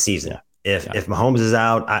 That's the season. Yeah. If Mahomes is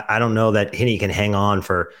out, I don't know that Henne can hang on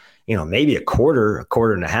for, maybe a quarter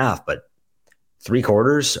and a half, but 3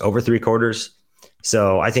 quarters, over 3 quarters.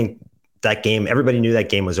 So I think that game, everybody knew that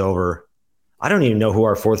game was over. I don't even know who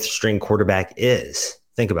our 4th string quarterback is.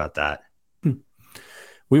 Think about that.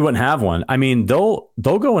 We wouldn't have one. I mean, they'll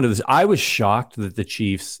go into this. I was shocked that the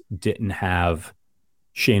Chiefs didn't have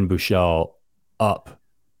Shane Buechele up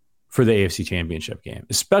for the AFC Championship game,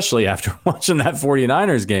 especially after watching that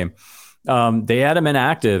 49ers game. They had him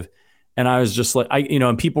inactive, and I was just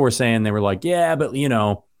and people were saying, they were like, yeah, but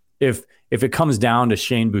if it comes down to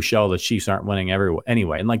Shane Buechele, the Chiefs aren't winning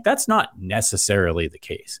anyway. And that's not necessarily the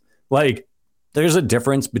case. There's a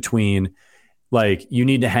difference between you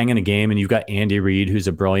need to hang in a game and you've got Andy Reid, who's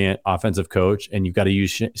a brilliant offensive coach, and you've got to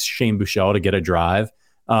use Shane Buechele to get a drive.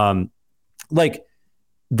 Than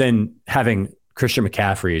having Christian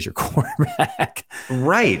McCaffrey as your quarterback.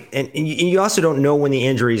 Right. And you also don't know when the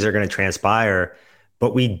injuries are going to transpire,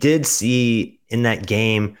 but we did see in that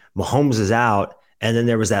game, Mahomes is out. And then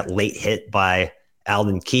there was that late hit by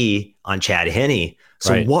Alden Key on Chad Henne.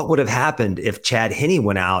 So What would have happened if Chad Henne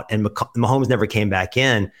went out and Mahomes never came back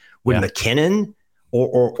in? Would McKinnon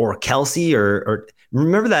or Kelsey or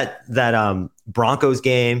remember that Broncos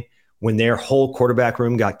game when their whole quarterback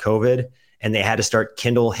room got COVID and they had to start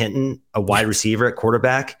Kendall Hinton, a wide receiver at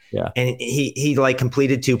quarterback. Yeah. And he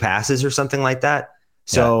completed 2 passes or something like that.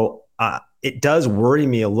 So it does worry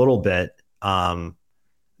me a little bit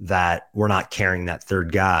that we're not carrying that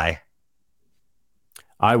 3rd guy.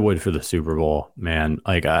 I would for the Super Bowl, man.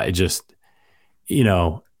 I just,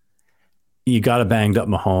 you got a banged up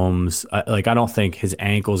Mahomes. I don't think his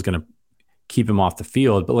ankle is going to keep him off the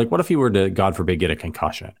field. But what if he were to, God forbid, get a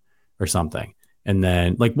concussion or something? And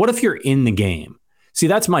then what if you're in the game? See,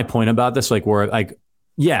 that's my point about this.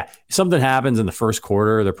 If something happens in the first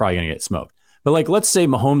quarter, they're probably going to get smoked. But let's say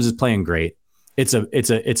Mahomes is playing great. It's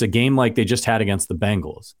a game like they just had against the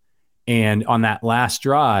Bengals. And on that last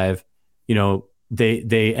drive,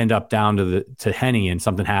 they end up down to Henne and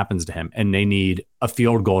something happens to him and they need a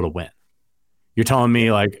field goal to win. You're telling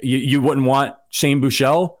me like you wouldn't want Shane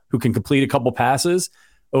Buechele, who can complete a couple passes,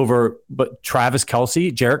 over but Travis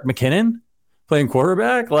Kelce, Jerick McKinnon playing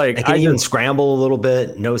quarterback? Like I can even scramble a little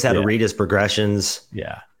bit, knows how to Yeah. read his progressions.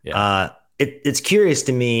 Yeah. It's curious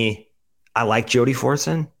to me. I like Jody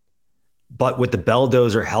Fortson, but with the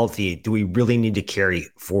Belldozer healthy, do we really need to carry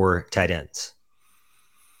 4 tight ends?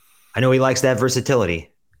 I know he likes that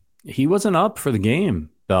versatility. He wasn't up for the game,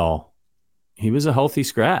 Bell. He was a healthy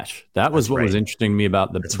scratch. That was That's what right. was interesting to me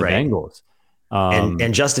about the right. Bengals.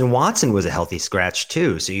 And Justin Watson was a healthy scratch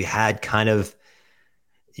too. So you had kind of,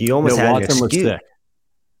 you almost had Watson an was excuse. sick.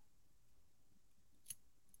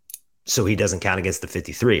 So he doesn't count against the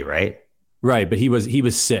 53, right? Right, but he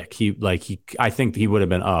was sick. I think he would have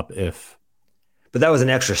been up if. But that was an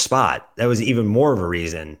extra spot. That was even more of a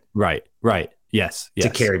reason. Right. Yes. To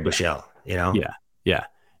carry Buechele, you know?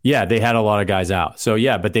 Yeah. They had a lot of guys out. So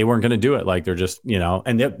yeah, but they weren't going to do it. Like they're just,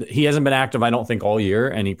 and he hasn't been active, I don't think, all year,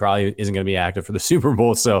 and he probably isn't going to be active for the Super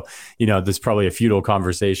Bowl. So, this is probably a futile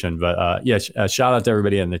conversation, but shout out to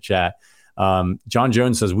everybody in the chat. John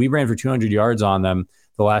Jones says, we ran for 200 yards on them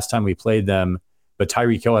the last time we played them, but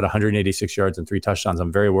Tyreek Hill had 186 yards and 3 touchdowns.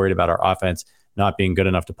 I'm very worried about our offense not being good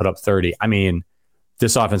enough to put up 30. I mean,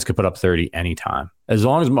 this offense could put up 30 anytime. As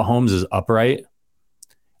long as Mahomes is upright.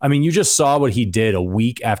 I mean, you just saw what he did a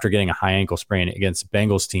week after getting a high ankle sprain against the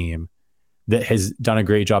Bengals team that has done a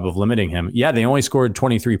great job of limiting him. Yeah, they only scored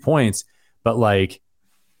 23 points, but like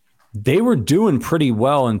they were doing pretty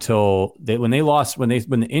well until when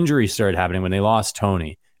the injuries started happening, when they lost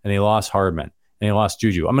Tony and they lost Hardman and they lost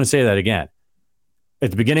Juju. I'm going to say that again. At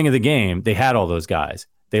the beginning of the game, they had all those guys.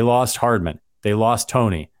 They lost Hardman. They lost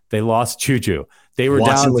Tony. They lost Juju.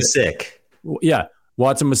 Watson was sick. Yeah,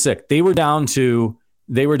 Watson was sick. They were down to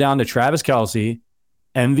Travis Kelce,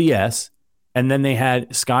 MVS, and then they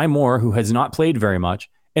had Sky Moore, who has not played very much,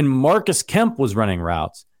 and Marcus Kemp was running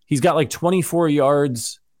routes. He's got like 24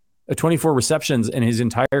 receptions in his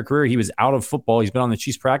entire career. He was out of football. He's been on the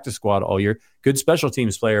Chiefs practice squad all year. Good special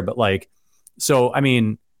teams player, but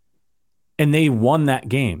and they won that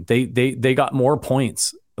game. They got more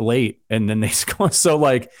points late, and then they scored. So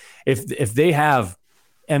like if they have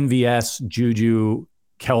MVS, Juju,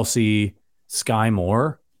 Kelce, Sky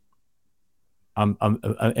Moore,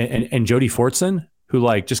 and Jody Fortson, who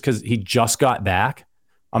like just because he just got back,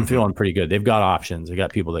 I'm feeling pretty good. They've got options. They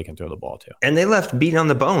got people they can throw the ball to. And they left beating on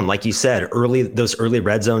the bone, like you said, those early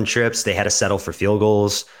red zone trips. They had to settle for field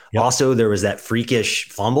goals. Yep. Also, there was that freakish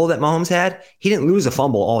fumble that Mahomes had. He didn't lose a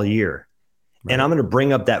fumble all year. Right. And I'm going to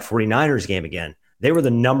bring up that 49ers game again. They were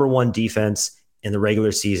the number 1 defense in the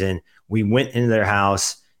regular season. We went into their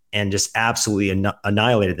house and just absolutely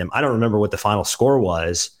annihilated them. I don't remember what the final score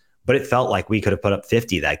was, but it felt like we could have put up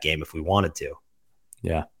 50 that game if we wanted to.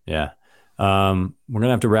 Yeah. We're going to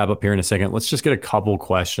have to wrap up here in a second. Let's just get a couple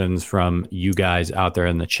questions from you guys out there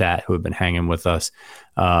in the chat who have been hanging with us.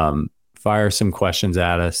 Fire some questions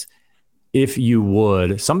at us. If you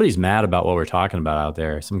would, somebody's mad about what we're talking about out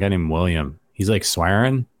there. Some guy named William. He's like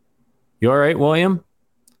swearing. You all right, William?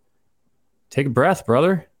 Take a breath,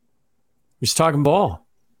 brother. We're just talking ball.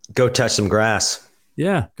 Go touch some grass.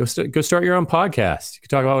 Yeah, go start your own podcast. You can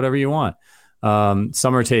talk about whatever you want.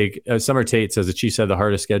 Summer Tate says the Chiefs had the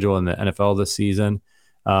hardest schedule in the NFL this season.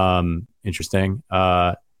 Interesting.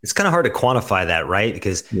 It's kind of hard to quantify that, right?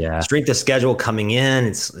 Because strength of schedule coming in,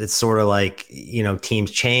 it's sort of like,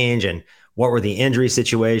 teams change and what were the injury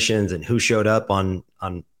situations and who showed up on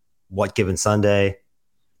what given Sunday.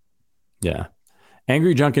 Yeah.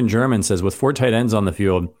 Angry Junkin German says, with 4 tight ends on the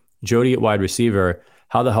field, Jody at wide receiver,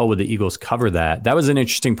 how the hell would the Eagles cover that? That was an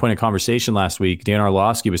interesting point of conversation last week. Dan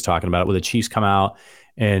Orlovsky was talking about it, where the Chiefs come out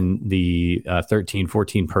and the 13,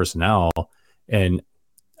 14 personnel. And,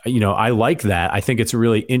 I like that. I think it's a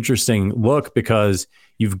really interesting look because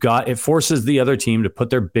it forces the other team to put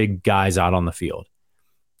their big guys out on the field.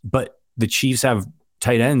 But the Chiefs have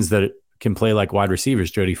tight ends that can play like wide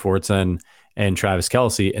receivers, Jody Fortson and Travis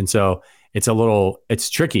Kelce. And so it's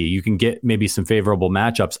tricky. You can get maybe some favorable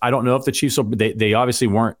matchups. I don't know if the Chiefs they obviously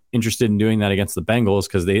weren't interested in doing that against the Bengals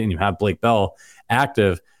because they didn't even have Blake Bell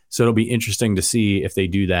active. So it'll be interesting to see if they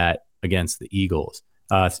do that against the Eagles.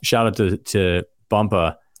 Shout out to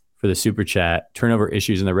Bumpa for the super chat. Turnover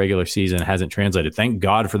issues in the regular season hasn't translated. Thank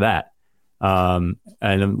God for that. And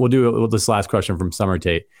we'll do this last question from Summer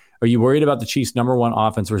Tate. Are you worried about the Chiefs' number 1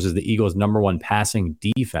 offense versus the Eagles' number 1 passing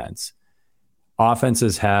defense?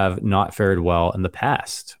 Offenses have not fared well in the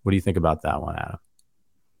past. What do you think about that one, Adam?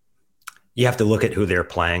 You have to look at who they're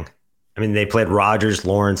playing. I mean, they played Rodgers,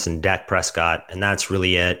 Lawrence, and Dak Prescott, and that's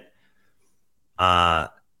really it. I'm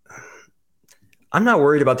not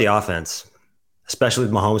worried about the offense, especially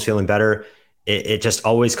with Mahomes feeling better. it just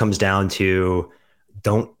always comes down to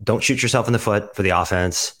don't shoot yourself in the foot for the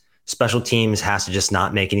offense. Special teams has to just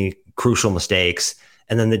not make any crucial mistakes.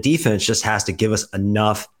 And then the defense just has to give us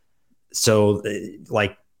enough. So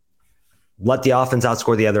like let the offense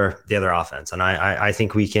outscore the other offense. And I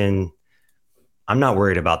think we can. I'm not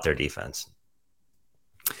worried about their defense.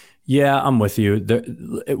 Yeah, I'm with you.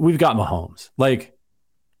 We've got Mahomes. Like,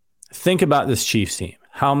 think about this Chiefs team.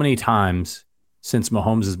 How many times since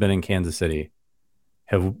Mahomes has been in Kansas City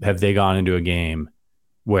have they gone into a game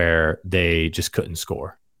where they just couldn't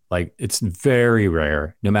score? Like, it's very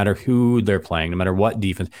rare, no matter who they're playing, no matter what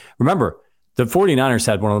defense. Remember, the 49ers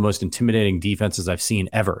had one of the most intimidating defenses I've seen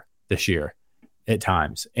ever this year at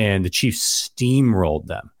times, and the Chiefs steamrolled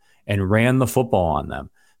them and ran the football on them.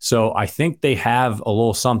 So I think they have a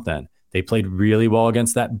little something. They played really well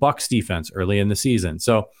against that Bucs defense early in the season.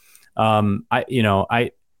 So I'm with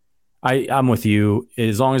you.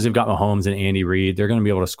 As long as they've got Mahomes and Andy Reid, they're going to be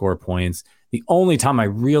able to score points. The only time I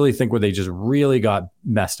really think where they just really got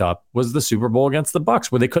messed up was the Super Bowl against the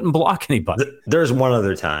Bucs, where they couldn't block anybody. There's one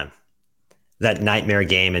other time, that nightmare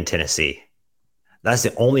game in Tennessee. That's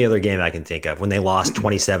the only other game I can think of when they lost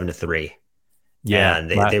 27-3. Yeah, and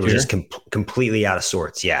they were just completely out of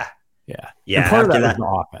sorts. Yeah. And part of that was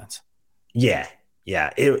the offense. Yeah.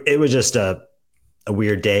 It was just a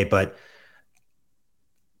weird day, but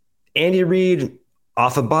Andy Reid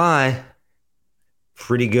off a bye,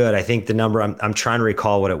 pretty good. I think the number I'm trying to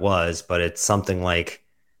recall what it was, but it's something like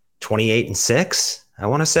 28-6, I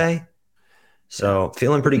want to say. So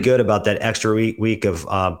feeling pretty good about that extra week of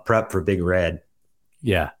prep for Big Red.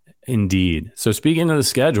 Yeah, indeed. So speaking of the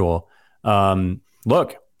schedule,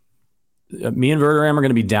 look, me and Verderame are going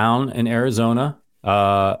to be down in Arizona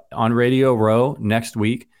on Radio Row next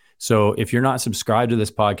week. So if you're not subscribed to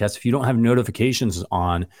this podcast, if you don't have notifications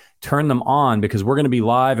on, turn them on, because we're going to be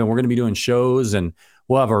live and we're going to be doing shows, and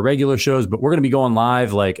we'll have our regular shows, but we're going to be going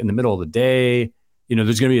live like in the middle of the day. You know,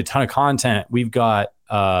 there's going to be a ton of content. We've got,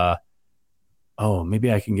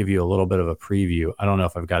 maybe I can give you a little bit of a preview. I don't know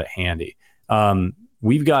if I've got it handy.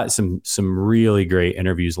 We've got some really great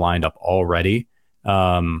interviews lined up already.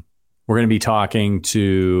 We're going to be talking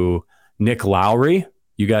to Nick Lowry.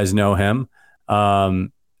 You guys know him. We're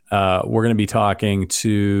going to be talking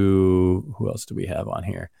to, who else do we have on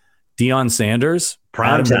here? Deion Sanders,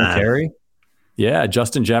 Prime time. Vinatieri. Yeah,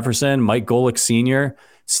 Justin Jefferson, Mike Golick Sr.,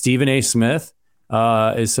 Stephen A. Smith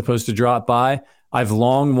is supposed to drop by. I've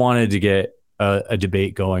long wanted to get a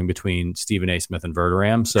debate going between Stephen A. Smith and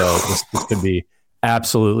Verderame, so this could be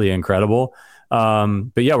absolutely incredible.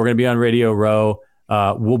 But yeah, we're going to be on Radio Row.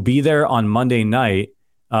 We'll be there on Monday night.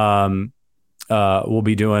 We'll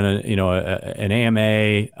be doing an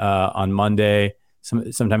AMA on Monday,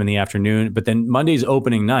 sometime in the afternoon. But then Monday's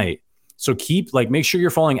opening night. So make sure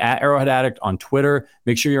you're following at Arrowhead Addict on Twitter.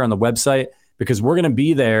 Make sure you're on the website, because we're going to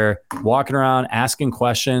be there walking around, asking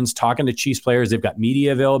questions, talking to Chiefs players. They've got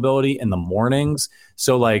media availability in the mornings.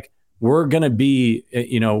 So we're going to be,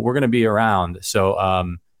 around.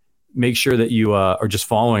 So make sure that you are just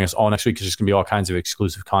following us all next week, because there's going to be all kinds of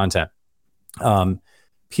exclusive content.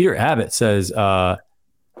 Peter Abbott says,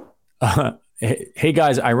 hey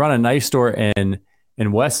guys, I run a knife store in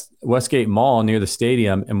Westgate Mall near the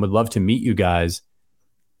stadium and would love to meet you guys.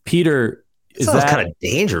 Peter, is that kind of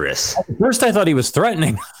dangerous? At first I thought he was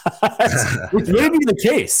threatening, which may be the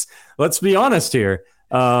case. Let's be honest here.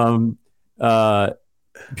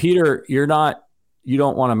 Peter, you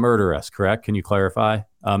don't want to murder us, correct? Can you clarify?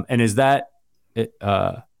 And is that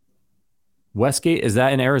Westgate? Is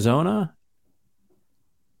that in Arizona?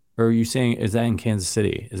 Or are you saying, is that in Kansas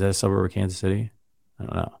City? Is that a suburb of Kansas City? I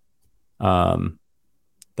don't know.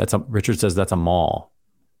 Richard says that's a mall.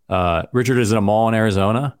 Richard, is it a mall in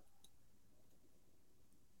Arizona?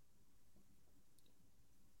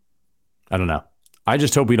 I don't know. I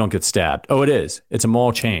just hope we don't get stabbed. Oh, it is. It's a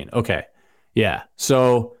mall chain. Okay. Yeah.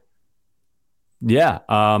 So, yeah.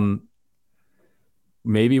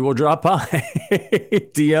 Maybe we'll drop by.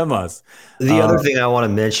 DM us. The other thing I want to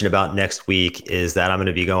mention about next week is that I'm going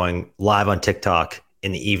to be going live on TikTok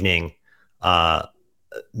in the evening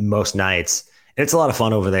most nights. And it's a lot of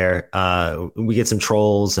fun over there. We get some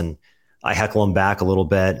trolls and I heckle them back a little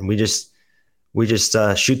bit. And we just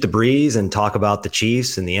shoot the breeze and talk about the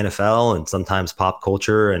Chiefs and the NFL and sometimes pop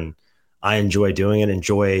culture. And I enjoy doing it,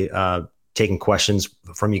 enjoy taking questions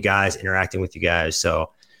from you guys, interacting with you guys. So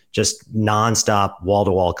just nonstop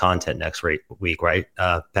wall-to-wall content next week, right,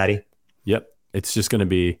 Patty? Yep. It's just going to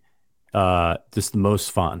be just the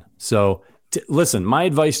most fun. So listen, my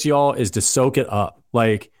advice to y'all is to soak it up.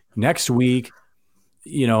 Like next week,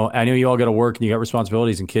 I know you all got to work and you got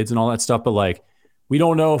responsibilities and kids and all that stuff, but we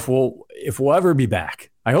don't know if we'll ever be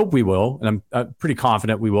back. I hope we will, and I'm pretty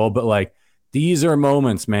confident we will. But like, these are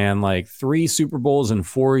moments, man. Like 3 Super Bowls in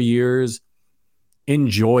 4 years.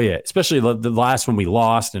 Enjoy it, especially the last one we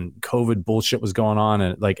lost and COVID bullshit was going on,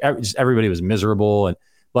 and like just everybody was miserable. And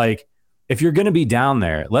like, if you're going to be down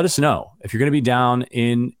there, let us know. If you're going to be down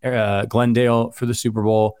in Glendale for the Super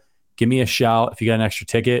Bowl, give me a shout. If you got an extra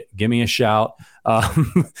ticket, give me a shout.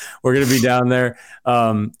 We're going to be down there.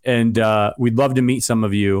 And we'd love to meet some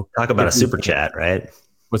of you. Talk about a super chat, right?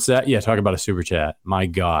 What's that? Yeah, talk about a super chat. My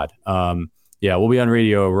God. Yeah, we'll be on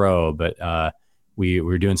Radio Row, but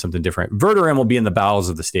we're doing something different. Verderam will be in the bowels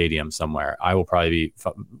of the stadium somewhere. I will probably be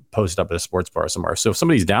posted up at a sports bar somewhere. So if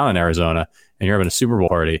somebody's down in Arizona and you're having a Super Bowl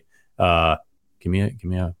party, give me a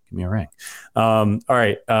ring. All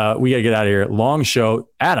right, we gotta get out of here. Long show.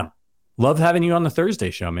 Adam, love having you on the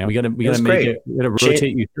Thursday show, man. We gotta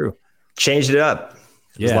rotate you through. Changed it up.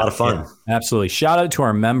 It was a lot of fun. Yeah, absolutely. Shout out to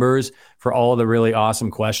our members for all of the really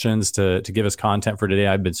awesome questions to give us content for today.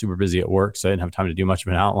 I've been super busy at work, so I didn't have time to do much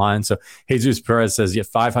of an outline. So Jesus Perez says, yeah,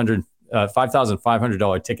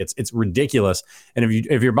 $5,500 tickets. It's ridiculous. And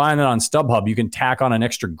if you're buying it on StubHub, you can tack on an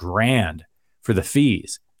extra $1,000 for the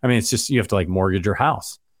fees. I mean, it's just, you have to like mortgage your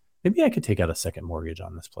house. Maybe I could take out a second mortgage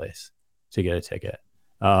on this place to get a ticket.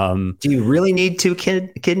 Do you really need 2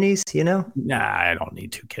 kidneys? You know? Nah, I don't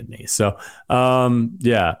need 2 kidneys. So,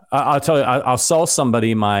 yeah, I'll tell you, I'll sell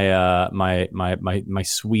somebody my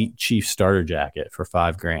sweet Chief starter jacket for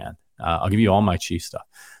 $5,000. I'll give you all my Chief stuff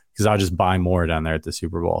because I'll just buy more down there at the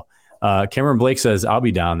Super Bowl. Cameron Blake says I'll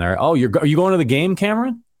be down there. Oh, are you going to the game,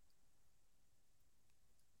 Cameron?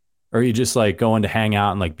 Or are you just like going to hang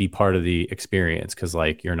out and like be part of the experience because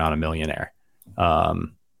like you're not a millionaire?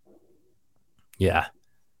 Yeah.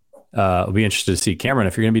 I'll be interested to see. Cameron,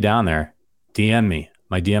 if you're going to be down there, DM me.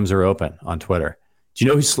 My DMs are open on Twitter. Do you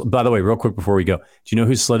know who, by the way, real quick before we go, do you know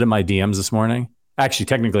who slid in my DMs this morning? Actually,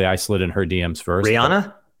 technically, I slid in her DMs first.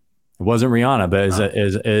 Rihanna? It wasn't Rihanna,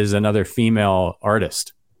 but is another female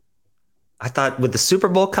artist. I thought with the Super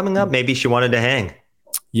Bowl coming up, maybe she wanted to hang.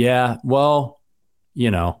 Yeah. Well,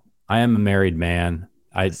 you know, I am a married man.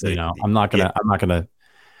 I'm not gonna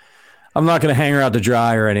hang her out to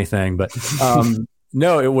dry or anything, but,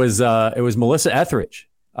 no, it was Melissa Etheridge.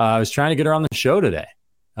 I was trying to get her on the show today.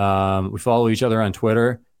 We follow each other on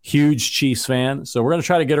Twitter. Huge Chiefs fan, so we're going to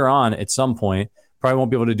try to get her on at some point. Probably won't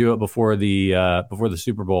be able to do it before the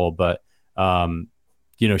Super Bowl, but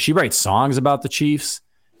she writes songs about the Chiefs.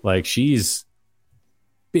 Like she's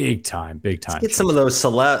big time. Let's get some of those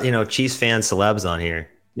Chiefs fan celebs on here.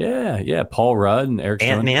 Yeah. Paul Rudd and Eric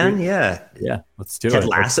Ant-Man. Yeah. Let's do it. Ted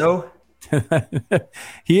Lasso.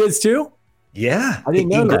 He is too. Yeah, I didn't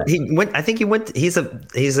know that. He's a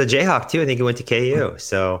Jayhawk too. I think he went to KU.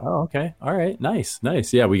 So, okay, all right, nice.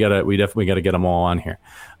 Yeah, we definitely gotta get them all on here.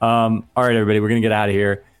 All right, everybody, we're gonna get out of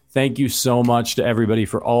here. Thank you so much to everybody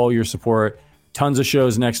for all your support. Tons of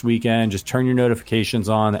shows next weekend. Just turn your notifications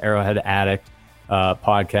on the Arrowhead Addict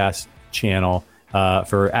podcast channel.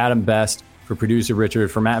 For Adam Best, for producer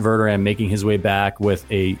Richard, for Matt Verderam making his way back with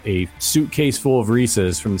a suitcase full of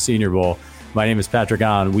Reese's from the Senior Bowl. My name is Patrick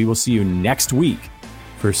Allen. We will see you next week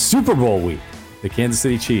for Super Bowl week, the Kansas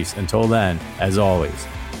City Chiefs. Until then, as always,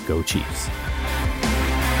 go Chiefs.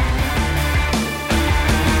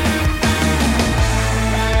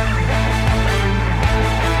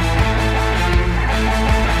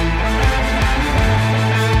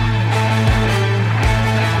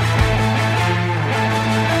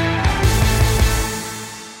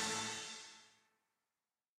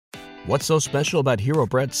 What's so special about Hero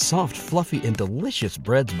Bread's soft, fluffy, and delicious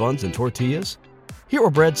breads, buns, and tortillas? Hero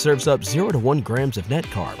Bread serves up 0 to 1 grams of net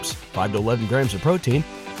carbs, 5 to 11 grams of protein,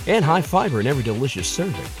 and high fiber in every delicious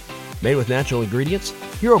serving. Made with natural ingredients,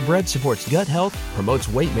 Hero Bread supports gut health, promotes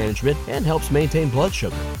weight management, and helps maintain blood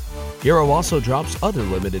sugar. Hero also drops other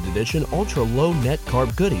limited edition ultra-low net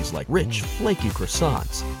carb goodies like rich, flaky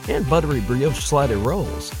croissants and buttery brioche slider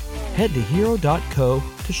rolls. Head to hero.co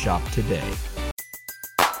to shop today.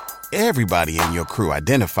 Everybody in your crew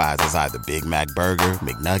identifies as either Big Mac Burger,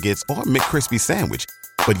 McNuggets, or McCrispy Sandwich.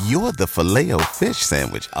 But you're the Filet-O-Fish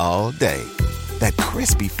Sandwich all day. That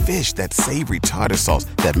crispy fish, that savory tartar sauce,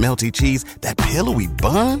 that melty cheese, that pillowy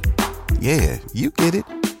bun. Yeah, you get it.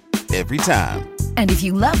 Every time. And if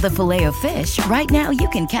you love the Filet-O-Fish, right now you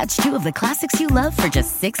can catch 2 of the classics you love for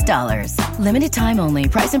just $6. Limited time only.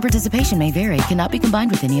 Price and participation may vary. Cannot be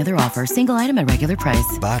combined with any other offer. Single item at regular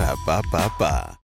price. Ba-da-ba-ba-ba.